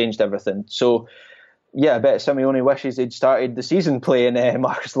just changed everything. So, yeah, I bet Simeone wishes he'd started the season playing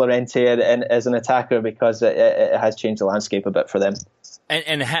Marcos Llorente as an attacker, because it has changed the landscape a bit for them.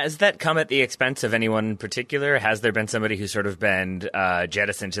 And has that come at the expense of anyone in particular? Has there been somebody who's sort of been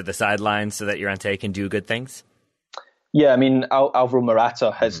jettisoned to the sidelines so that Llorente can do good things? Yeah, I mean, Alvaro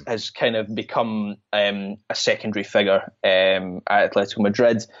Morata has kind of become a secondary figure at Atletico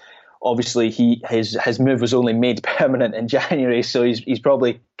Madrid. Obviously, his move was only made permanent in January, so he's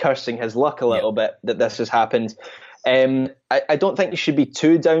probably cursing his luck a little bit that this has happened. I don't think you should be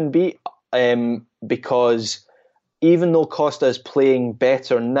too downbeat, because even though Costa is playing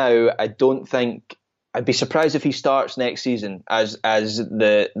better now, I'd be surprised if he starts next season as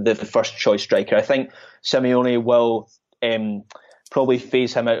the first choice striker. I think Simeone will probably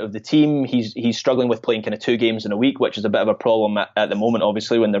phase him out of the team. He's struggling with playing kind of 2 games in a week, which is a bit of a problem at the moment,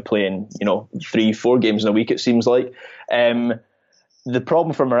 obviously, when they're playing 3-4 games in a week, it seems like. The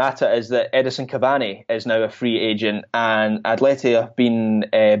problem for Morata is that Edison Cavani is now a free agent, and Atleti have been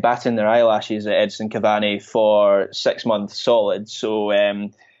batting their eyelashes at Edison Cavani for 6 months solid. So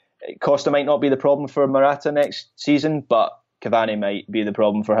Costa might not be the problem for Morata next season, but Cavani might be the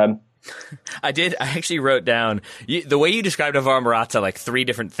problem for him. I actually wrote down the way you described Alvaro Morata, like 3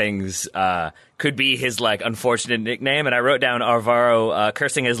 different things could be his like unfortunate nickname, and I wrote down Alvaro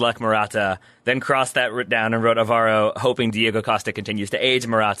cursing his luck Morata, then crossed that down and wrote Alvaro hoping Diego Costa continues to age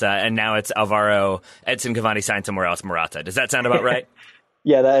Morata, and now it's Alvaro Edson Cavani signed somewhere else Morata. Does that sound about right?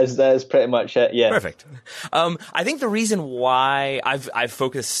 Yeah, that is pretty much it. Yeah, perfect. I think the reason why I've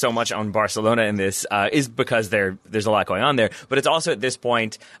focused so much on Barcelona in this is because there's a lot going on there. But it's also at this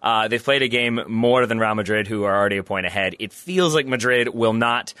point they've played a game more than Real Madrid, who are already a point ahead. It feels like Madrid will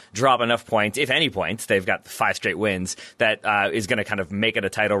not drop enough points, if any points. They've got 5 straight wins that is going to kind of make it a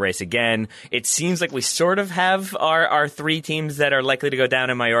title race again. It seems like we sort of have our 3 teams that are likely to go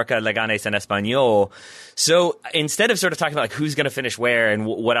down in Mallorca, Leganes, and Espanyol. So instead of sort of talking about like who's going to finish where and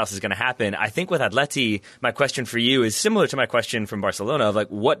what else is going to happen, I think with Atleti, my question for you is similar to my question from Barcelona of like,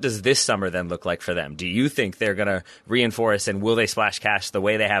 what does this summer then look like for them? Do you think they're going to reinforce, and will they splash cash the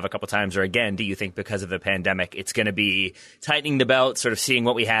way they have a couple times? Or again, do you think because of the pandemic, it's going to be tightening the belt, sort of seeing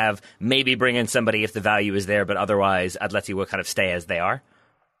what we have, maybe bring in somebody if the value is there, but otherwise Atleti will kind of stay as they are?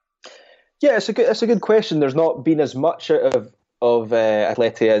 Yeah, it's a good question. There's not been as much of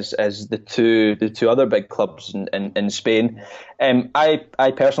Atleti as the two other big clubs in Spain.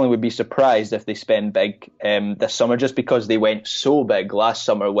 I personally would be surprised if they spend big this summer, just because they went so big last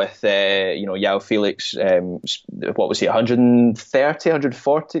summer with João Felix. What was he, 130,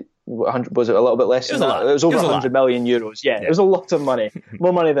 140? Was it a little bit less than that? It was over 100 million euros. Yeah, it was a lot of money,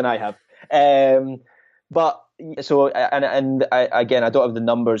 more money than I have. But So, and I, again, I don't have the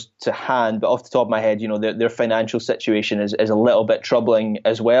numbers to hand, but off the top of my head, their financial situation is a little bit troubling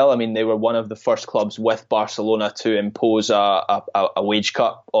as well. I mean, they were one of the first clubs with Barcelona to impose a wage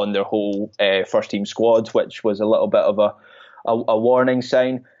cut on their whole first team squad, which was a little bit of a warning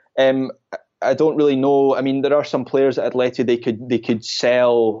sign. I don't really know. I mean, there are some players at Atleti they could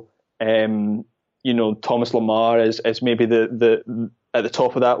sell. Thomas Lemar is maybe the at the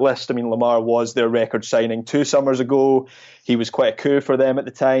top of that list. I mean, Lemar was their record signing 2 summers ago. He was quite a coup for them at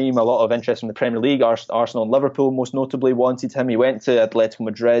the time. A lot of interest in the Premier League. Arsenal and Liverpool most notably wanted him. He went to Atletico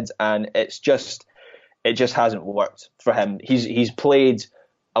Madrid, and it just hasn't worked for him. He's played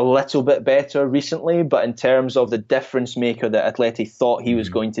a little bit better recently, but in terms of the difference maker that Atleti thought he was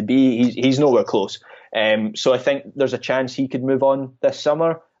going to be, he's nowhere close. So I think there's a chance he could move on this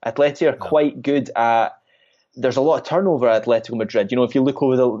summer. Atleti are quite good at. There's a lot of turnover at Atletico Madrid. If you look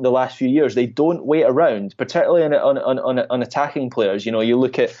over the last few years, they don't wait around, particularly on attacking players. You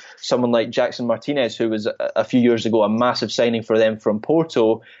look at someone like Jackson Martinez, who was a few years ago a massive signing for them from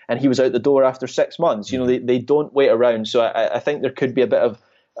Porto, and he was out the door after 6 months. They don't wait around. So I think there could be a bit of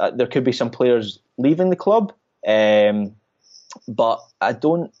there could be some players leaving the club, but I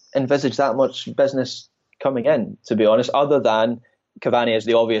don't envisage that much business coming in, to be honest, other than Cavani is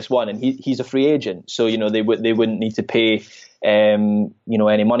the obvious one, and he's a free agent, so they wouldn't need to pay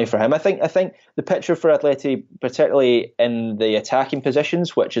any money for him. I think the picture for Atleti, particularly in the attacking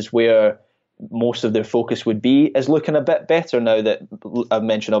positions, which is where most of their focus would be, is looking a bit better now that I've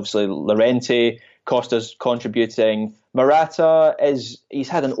mentioned obviously Llorente, Costa's contributing. Morata he's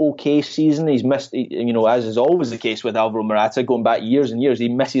had an okay season. He's missed, as is always the case with Alvaro Morata, going back years and years, he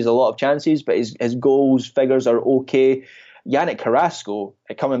misses a lot of chances, but his goals figures are okay. Yannick Carrasco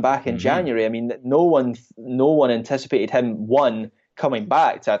coming back in January. I mean, no one anticipated him, 1, coming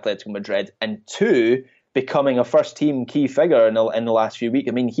back to Atletico Madrid, and 2, becoming a first team key figure in the last few weeks.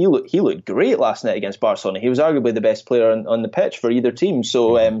 I mean, he looked great last night against Barcelona. He was arguably the best player on the pitch for either team.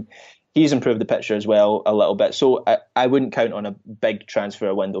 So he's improved the picture as well a little bit. So I wouldn't count on a big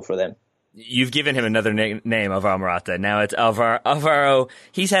transfer window for them. You've given him another name, Alvaro Morata. Now it's Alvaro.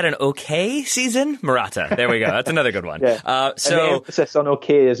 He's had an okay season. Morata. There we go. That's another good one. Yeah. So the emphasis on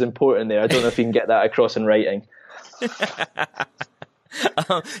okay is important there. I don't know if you can get that across in writing.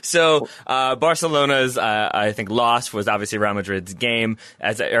 Barcelona's, I think, loss was obviously Real Madrid's gain.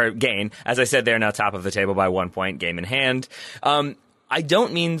 As I said, they're now top of the table by 1 point, game in hand. I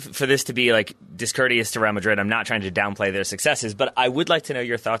don't mean for this to be like discourteous to Real Madrid. I'm not trying to downplay their successes, but I would like to know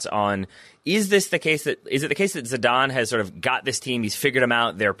your thoughts on, is it the case that Zidane has sort of got this team, he's figured them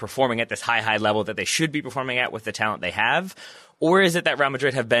out, they're performing at this high level that they should be performing at with the talent they have? Or is it that Real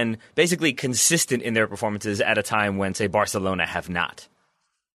Madrid have been basically consistent in their performances at a time when, say, Barcelona have not?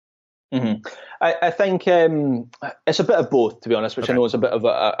 Mm-hmm. I think it's a bit of both, to be honest, which I know is a bit of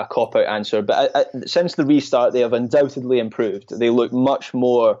a cop-out answer. But since the restart, they have undoubtedly improved. They look much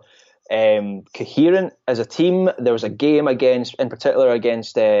more coherent as a team. There was a game in particular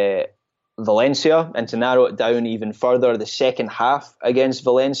against Valencia, and to narrow it down even further, the second half against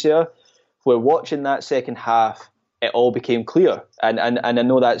Valencia, where watching that second half, it all became clear. And I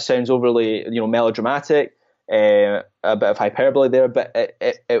know that sounds overly melodramatic. A bit of hyperbole there, but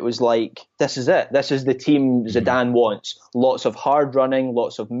it was like, this is it. This is the team Zidane wants. Lots of hard running,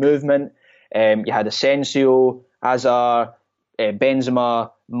 lots of movement. You had Asensio, Hazard,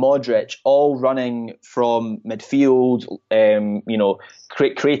 Benzema, Modric, all running from midfield,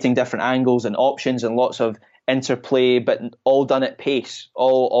 creating different angles and options and lots of interplay, but all done at pace,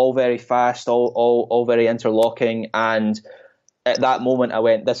 all very fast, all very interlocking. And at that moment, I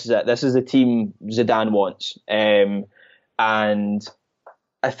went, this is it. This is the team Zidane wants. And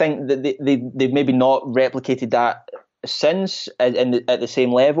I think that they've maybe not replicated that since at the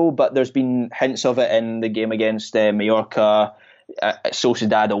same level, but there's been hints of it in the game against Mallorca.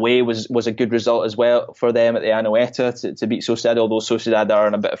 Sociedad away was a good result as well for them at the Anoeta to beat Sociedad, although Sociedad are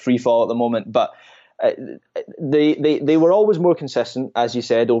in a bit of free fall at the moment. But they were always more consistent, as you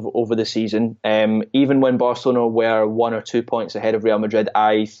said, over the season. Even when Barcelona were 1 or 2 points ahead of Real Madrid,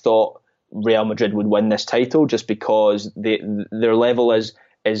 I thought Real Madrid would win this title just because their level is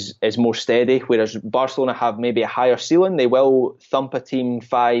more steady, whereas Barcelona have maybe a higher ceiling. They will thump a team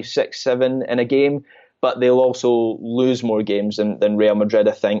 5, 6, 7 in a game, but they'll also lose more games than Real Madrid,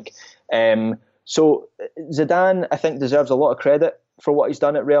 I think. So Zidane, I think, deserves a lot of credit for what he's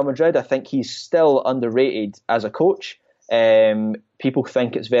done at Real Madrid. I think he's still underrated as a coach. People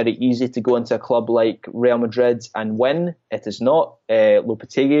think it's very easy to go into a club like Real Madrid and win. It is not.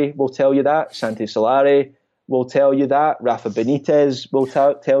 Lopetegui will tell you that. Santi Solari will tell you that. Rafa Benitez will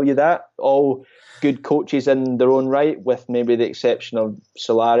tell you that. All good coaches in their own right, with maybe the exception of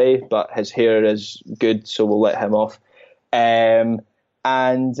Solari, but his hair is good, so we'll let him off.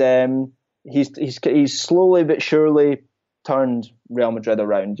 He's slowly but surely turned Real Madrid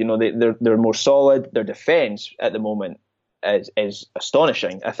around. You know, they're more solid. Their defence at the moment is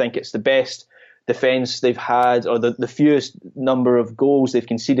astonishing. I think it's the best defence they've had, or the fewest number of goals they've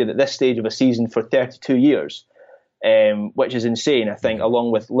conceded at this stage of a season for 32 years, which is insane. I think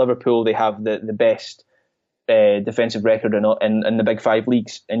along with Liverpool, they have the best defensive record in the big five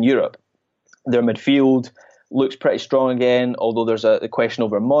leagues in Europe. Their midfield looks pretty strong again, although there's a question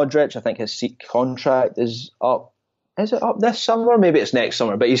over Modric. I think his contract is up. Is it up this summer? Maybe it's next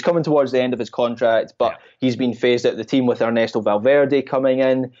summer, but he's coming towards the end of his contract, but he's been phased out of the team with Ernesto Valverde coming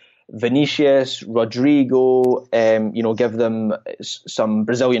in. Vinicius, Rodrigo, give them some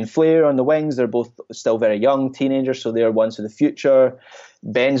Brazilian flair on the wings. They're both still very young teenagers, so they're ones of the future.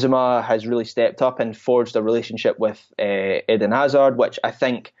 Benzema has really stepped up and forged a relationship with Eden Hazard, which I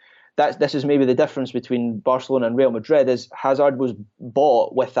think this is maybe the difference between Barcelona and Real Madrid, is Hazard was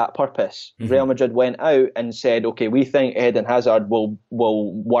bought with that purpose. Mm-hmm. Real Madrid went out and said, okay, we think Eden Hazard will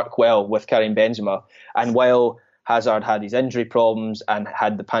work well with Karim Benzema. And while Hazard had his injury problems and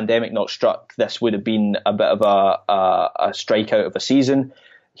had the pandemic not struck, this would have been a bit of a strikeout of a season.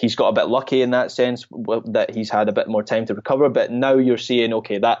 He's got a bit lucky in that sense, that he's had a bit more time to recover. But now you're seeing,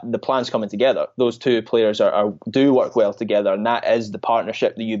 okay, that the plan's coming together. Those two players do work well together, and that is the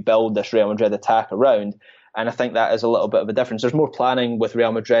partnership that you build this Real Madrid attack around. And I think that is a little bit of a difference. There's more planning with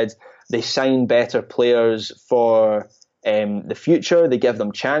Real Madrid. They sign better players for the future. They give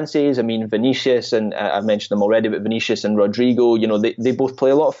them chances. I mean, Vinicius, and I mentioned them already, but Vinicius and Rodrigo, they both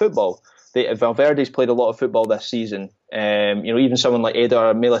play a lot of football. Valverde's played a lot of football this season. Even someone like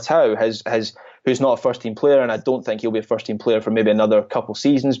Eder Militao who's not a first team player, and I don't think he'll be a first team player for maybe another couple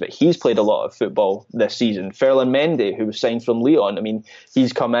seasons, but he's played a lot of football this season. Ferland Mendy, who was signed from Lyon, I mean,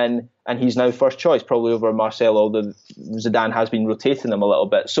 he's come in and he's now first choice, probably over Marcelo, although Zidane has been rotating them a little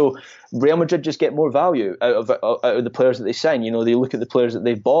bit. So Real Madrid just get more value out of the players that they sign. They look at the players that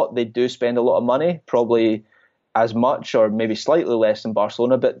they've bought. They do spend a lot of money, probably as much or maybe slightly less than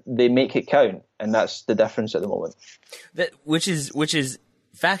Barcelona, but they make it count, and that's the difference at the moment. Which is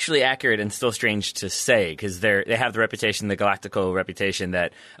factually accurate and still strange to say, because they have the reputation, the Galactico reputation,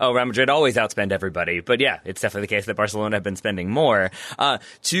 that Real Madrid always outspend everybody. But yeah, it's definitely the case that Barcelona have been spending more.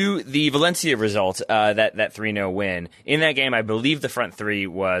 To the Valencia result, that 3-0 win. In that game, I believe the front three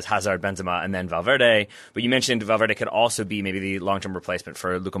was Hazard, Benzema, and then Valverde. But you mentioned Valverde could also be maybe the long-term replacement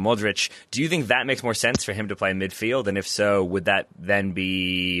for Luka Modric. Do you think that makes more sense for him to play midfield? And if so, would that then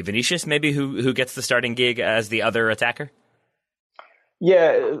be Vinicius maybe who gets the starting gig as the other attacker?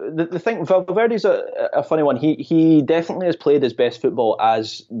 Yeah, the thing, Valverde's a funny one. He definitely has played his best football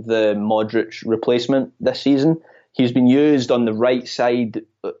as the Modric replacement this season. He's been used on the right side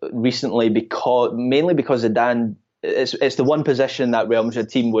recently mainly because Zidane, it's the one position that Real Madrid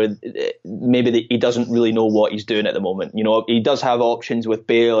team where maybe he doesn't really know what he's doing at the moment. He does have options with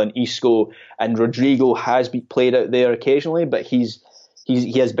Bale and Isco, and Rodrigo has been played out there occasionally, but he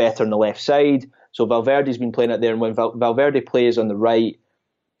is better on the left side. So Valverde's been playing out there, and when Valverde plays on the right,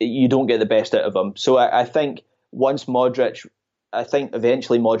 you don't get the best out of him. So I think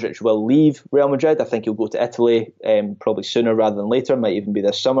eventually Modric will leave Real Madrid. I think he'll go to Italy, probably sooner rather than later. Might even be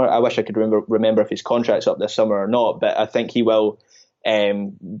this summer. I wish I could remember if his contract's up this summer or not, but I think he will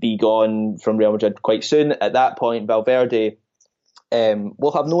be gone from Real Madrid quite soon. At that point, Valverde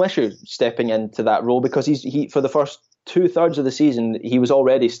will have no issue stepping into that role, because he for the first 2/3 of the season, he was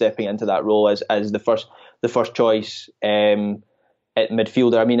already stepping into that role as the first choice at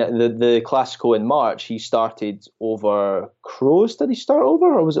midfielder. I mean, the Clásico in March, he started over Kroos. Did he start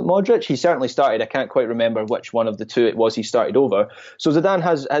over, or was it Modric? He certainly started. I can't quite remember which one of the two it was he started over. So Zidane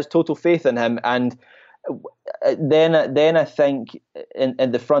has total faith in him, and then I think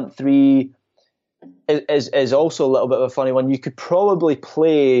in the front three is also a little bit of a funny one. You could probably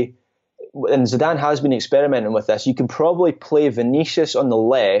play, and Zidane has been experimenting with this, you can probably play Vinicius on the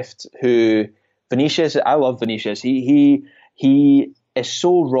left, I love Vinicius. He is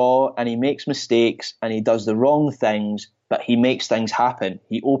so raw, and he makes mistakes, and he does the wrong things, but he makes things happen.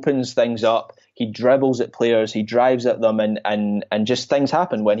 He opens things up, he dribbles at players, he drives at them, and just things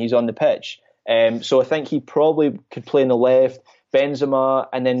happen when he's on the pitch. So I think he probably could play on the left. Benzema,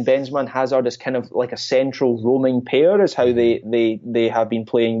 and then Benzema and Hazard is kind of like a central roaming pair, is how they have been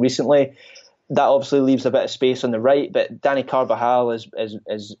playing recently. That obviously leaves a bit of space on the right, but Dani Carvajal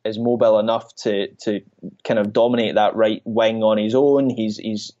is mobile enough to kind of dominate that right wing on his own.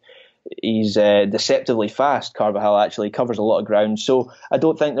 He's He's deceptively fast. Carvajal actually covers a lot of ground, so I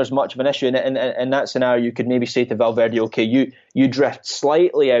don't think there's much of an issue. In that scenario, you could maybe say to Valverde, okay, you drift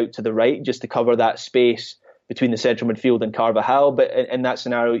slightly out to the right just to cover that space between the central midfield and Carvajal, but in that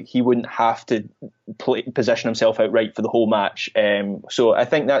scenario, he wouldn't have to position himself out right for the whole match. So I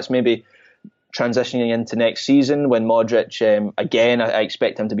think that's maybe transitioning into next season when Modric, again, I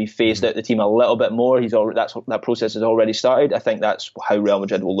expect him to be phased out the team a little bit more. That process has already started. I think that's how Real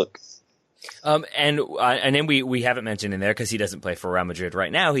Madrid will look. And then we haven't mentioned in there, because he doesn't play for Real Madrid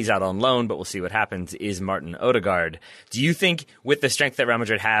right now. He's out on loan, but we'll see what happens, is Martin Odegaard. Do you think, with the strength that Real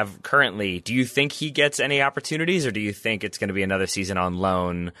Madrid have currently, do you think he gets any opportunities, or do you think it's going to be another season on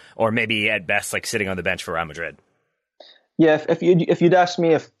loan, or maybe at best like sitting on the bench for Real Madrid? Yeah, if you'd asked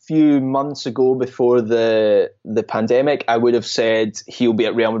me a few months ago before the pandemic, I would have said he'll be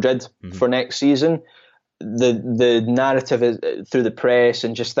at Real Madrid for next season. The narrative is, through the press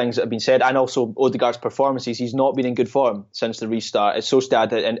and just things that have been said, and also Odegaard's performances, he's not been in good form since the restart. It's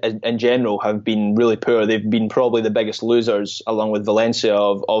Sociedad in general have been really poor. They've been probably the biggest losers, along with Valencia,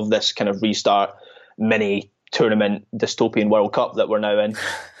 of this kind of restart mini tournament dystopian World Cup that we're now in.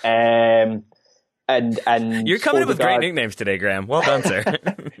 And you're coming up with great nicknames today, Graham. Well done, sir.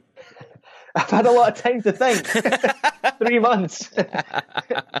 I've had a lot of time to think. 3 months.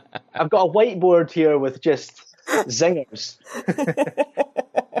 I've got a whiteboard here with just zingers.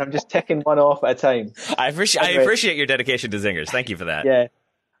 I'm just ticking one off at a time. I appreciate your dedication to zingers. Thank you for that.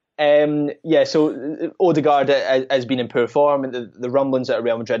 Yeah. So Odegaard has been in poor form, and the rumblings at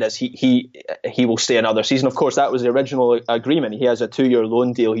Real Madrid is he will stay another season. Of course, that was the original agreement. He has a 2-year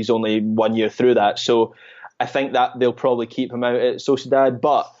loan deal. He's only 1 year through that, so I think that they'll probably keep him out at Sociedad.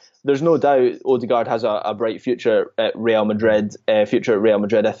 But there's no doubt Odegaard has a bright future at Real Madrid. I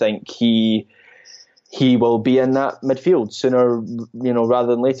think he will be in that midfield sooner, rather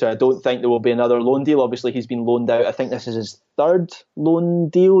than later. I don't think there will be another loan deal. Obviously, he's been loaned out. I think this is his 3rd loan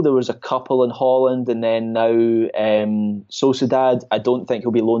deal. There was a couple in Holland, and then now Sociedad. I don't think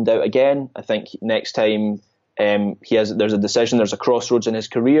he'll be loaned out again. I think next time there's a decision, there's a crossroads in his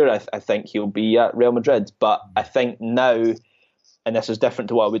career, I think he'll be at Real Madrid. But I think now, and this is different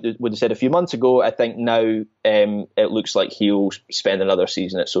to what I would have said a few months ago, I think now it looks like he'll spend another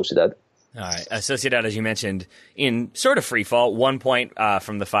season at Sociedad. All right. Sociedad, as you mentioned, in sort of free fall, 1 point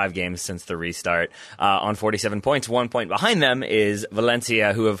from the 5 games since the restart on 47 points. 1 point behind them is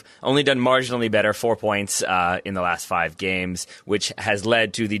Valencia, who have only done marginally better, 4 points in the last 5 games, which has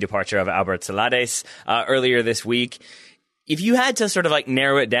led to the departure of Albert Celades earlier this week. If you had to sort of like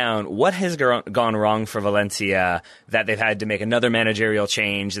narrow it down, what has gone wrong for Valencia that they've had to make another managerial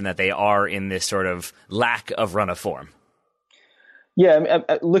change and that they are in this sort of lack of run of form? Yeah,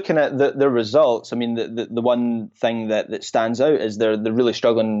 looking at the results, I mean, the one thing that stands out is they're really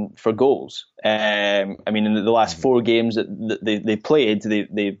struggling for goals. I mean, in the last 4 games that they played,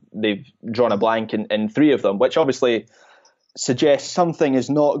 they've drawn a blank in 3 of them, which obviously suggests something is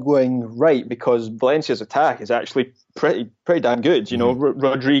not going right, because Valencia's attack is actually pretty damn good.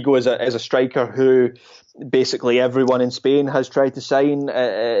 Rodrigo is a striker who basically everyone in Spain has tried to sign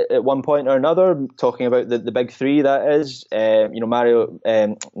at one point or another. Talking about the big 3, that is, not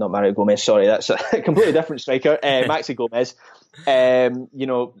Mario Gomez. Sorry, that's a completely different striker. Maxi Gomez.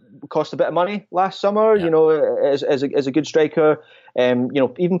 Cost a bit of money last summer. Yeah. As a good striker.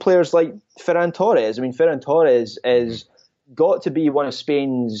 Even players like Ferran Torres. I mean, Ferran Torres is got to be one of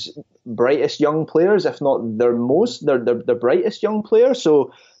Spain's brightest young players, if not their brightest young player.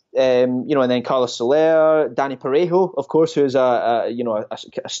 So, and then Carlos Soler, Dani Parejo, of course, who's a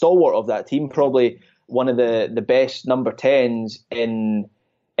stalwart of that team, probably one of the best number 10s in.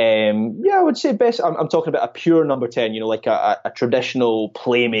 I would say best. I'm talking about a pure number 10. Like a traditional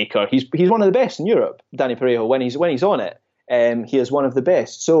playmaker. He's one of the best in Europe. Dani Parejo, when he's on it, he is one of the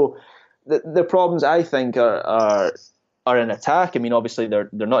best. So the problems, I think, are in attack. I mean, obviously they're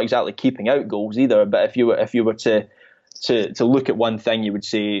not exactly keeping out goals either. But if you were to look at one thing, you would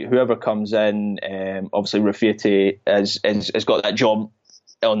say whoever comes in, obviously Raffiete has got that job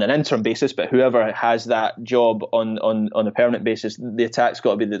on an interim basis, but whoever has that job on a permanent basis, the attack's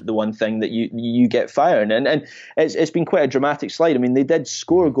got to be the one thing that you get firing. And it's been quite a dramatic slide. I mean, they did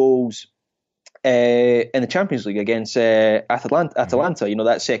score goals in the Champions League against Atalanta.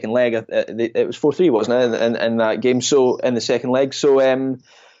 That second leg, it was 4-3, wasn't it, in that game? So in the second leg, so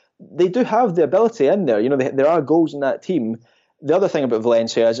they do have the ability in there. There are goals in that team. The other thing about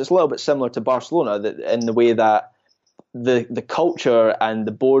Valencia is it's a little bit similar to Barcelona in the way that the culture and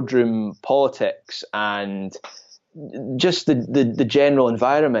the boardroom politics and just the general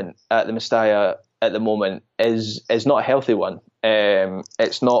environment at the Mestalla at the moment is not a healthy one.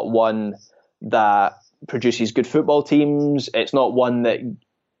 It's not one that produces good football teams. It's not one that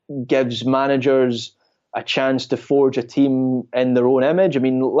gives managers a chance to forge a team in their own image. I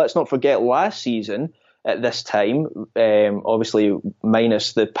mean, let's not forget last season at this time, obviously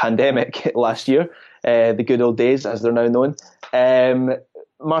minus the pandemic last year, the good old days as they're now known.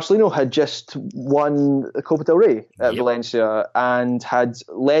 Marcelino had just won the Copa del Rey at Valencia and had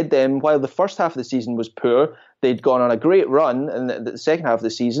led them while the first half of the season was poor. They'd gone on a great run in the second half of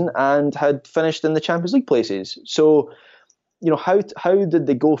the season and had finished in the Champions League places. So, how did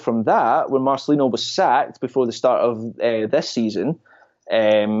they go from that when Marcelino was sacked before the start of this season,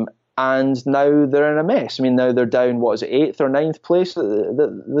 and now they're in a mess? I mean, now they're down, 8th or 9th place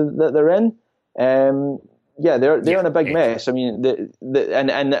that they're in. They're in a big mess. I mean,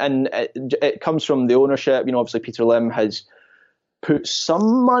 it comes from the ownership. Obviously Peter Lim has put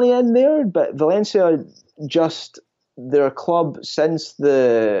some money in there, but Valencia their club since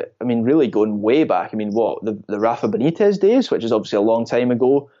really going way back. I mean, the Rafa Benitez days, which is obviously a long time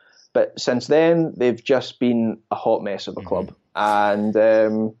ago, but since then they've just been a hot mess of a club, and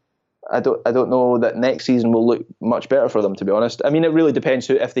I don't know that next season will look much better for them, to be honest. I mean, it really depends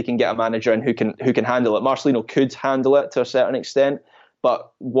if they can get a manager and who can handle it. Marcelino could handle it to a certain extent,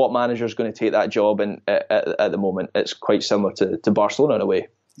 but what manager is going to take that job? And at the moment, it's quite similar to Barcelona in a way.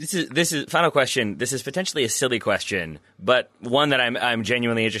 This is final question. This is potentially a silly question, but one that I'm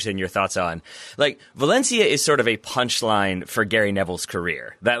genuinely interested in your thoughts on. Like, Valencia is sort of a punchline for Gary Neville's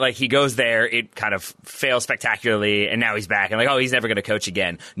career. That, like, he goes there, it kind of fails spectacularly, and now he's back, and he's never going to coach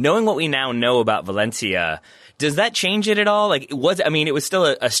again. Knowing what we now know about Valencia, does that change it at all? Like, it was still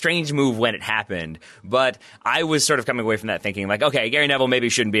a strange move when it happened, but I was sort of coming away from that thinking, like, okay, Gary Neville maybe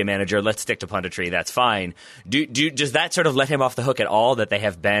shouldn't be a manager. Let's stick to punditry. That's fine. Does that sort of let him off the hook at all, that they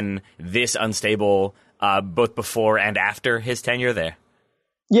have been this unstable both before and after his tenure there?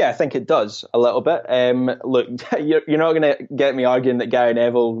 Yeah, I think it does a little bit. Look, you're not going to get me arguing that Gary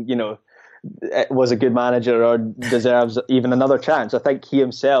Neville, was a good manager or deserves even another chance. I think he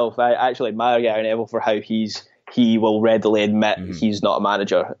himself, I actually admire Gary Neville for how he will readily admit he's not a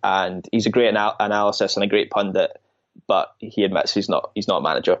manager, and he's a great analysis and a great pundit, but he admits he's not a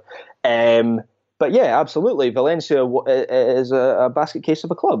manager. But yeah, absolutely, Valencia is a basket case of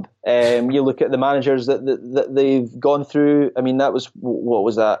a club. You look at the managers that they've gone through. I mean, that was, what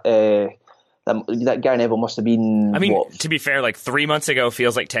was that? That Gary Neville must have been. I mean, to be fair, like 3 months ago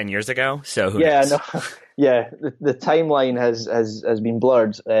feels like 10 years ago. So who knows? The timeline has been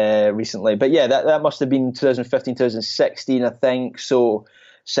blurred recently. But yeah, that must have been 2015, 2016, I think. So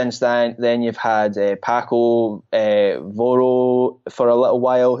since then you've had Paco Voro for a little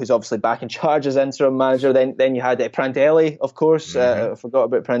while, who's obviously back in charge as interim manager. Then you had Prandelli, of course. I forgot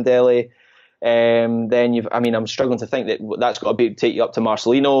about Prandelli. Then I'm struggling to think that's got to take you up to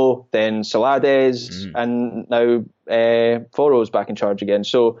Marcelino, then Solades, and now Foro's back in charge again.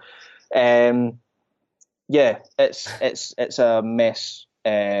 So, it's a mess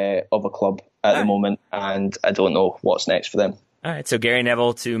of a club at the moment, and I don't know what's next for them. All right, so Gary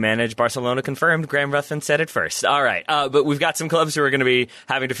Neville to manage Barcelona confirmed. Graham Ruthven said it first. All right, but we've got some clubs who are going to be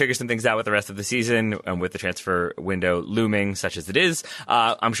having to figure some things out with the rest of the season, and with the transfer window looming, such as it is.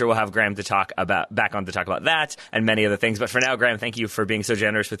 I'm sure we'll have Graham back on to talk about that and many other things. But for now, Graham, thank you for being so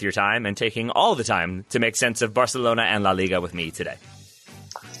generous with your time and taking all the time to make sense of Barcelona and La Liga with me today.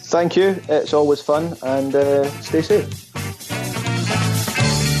 Thank you. It's always fun, and stay safe.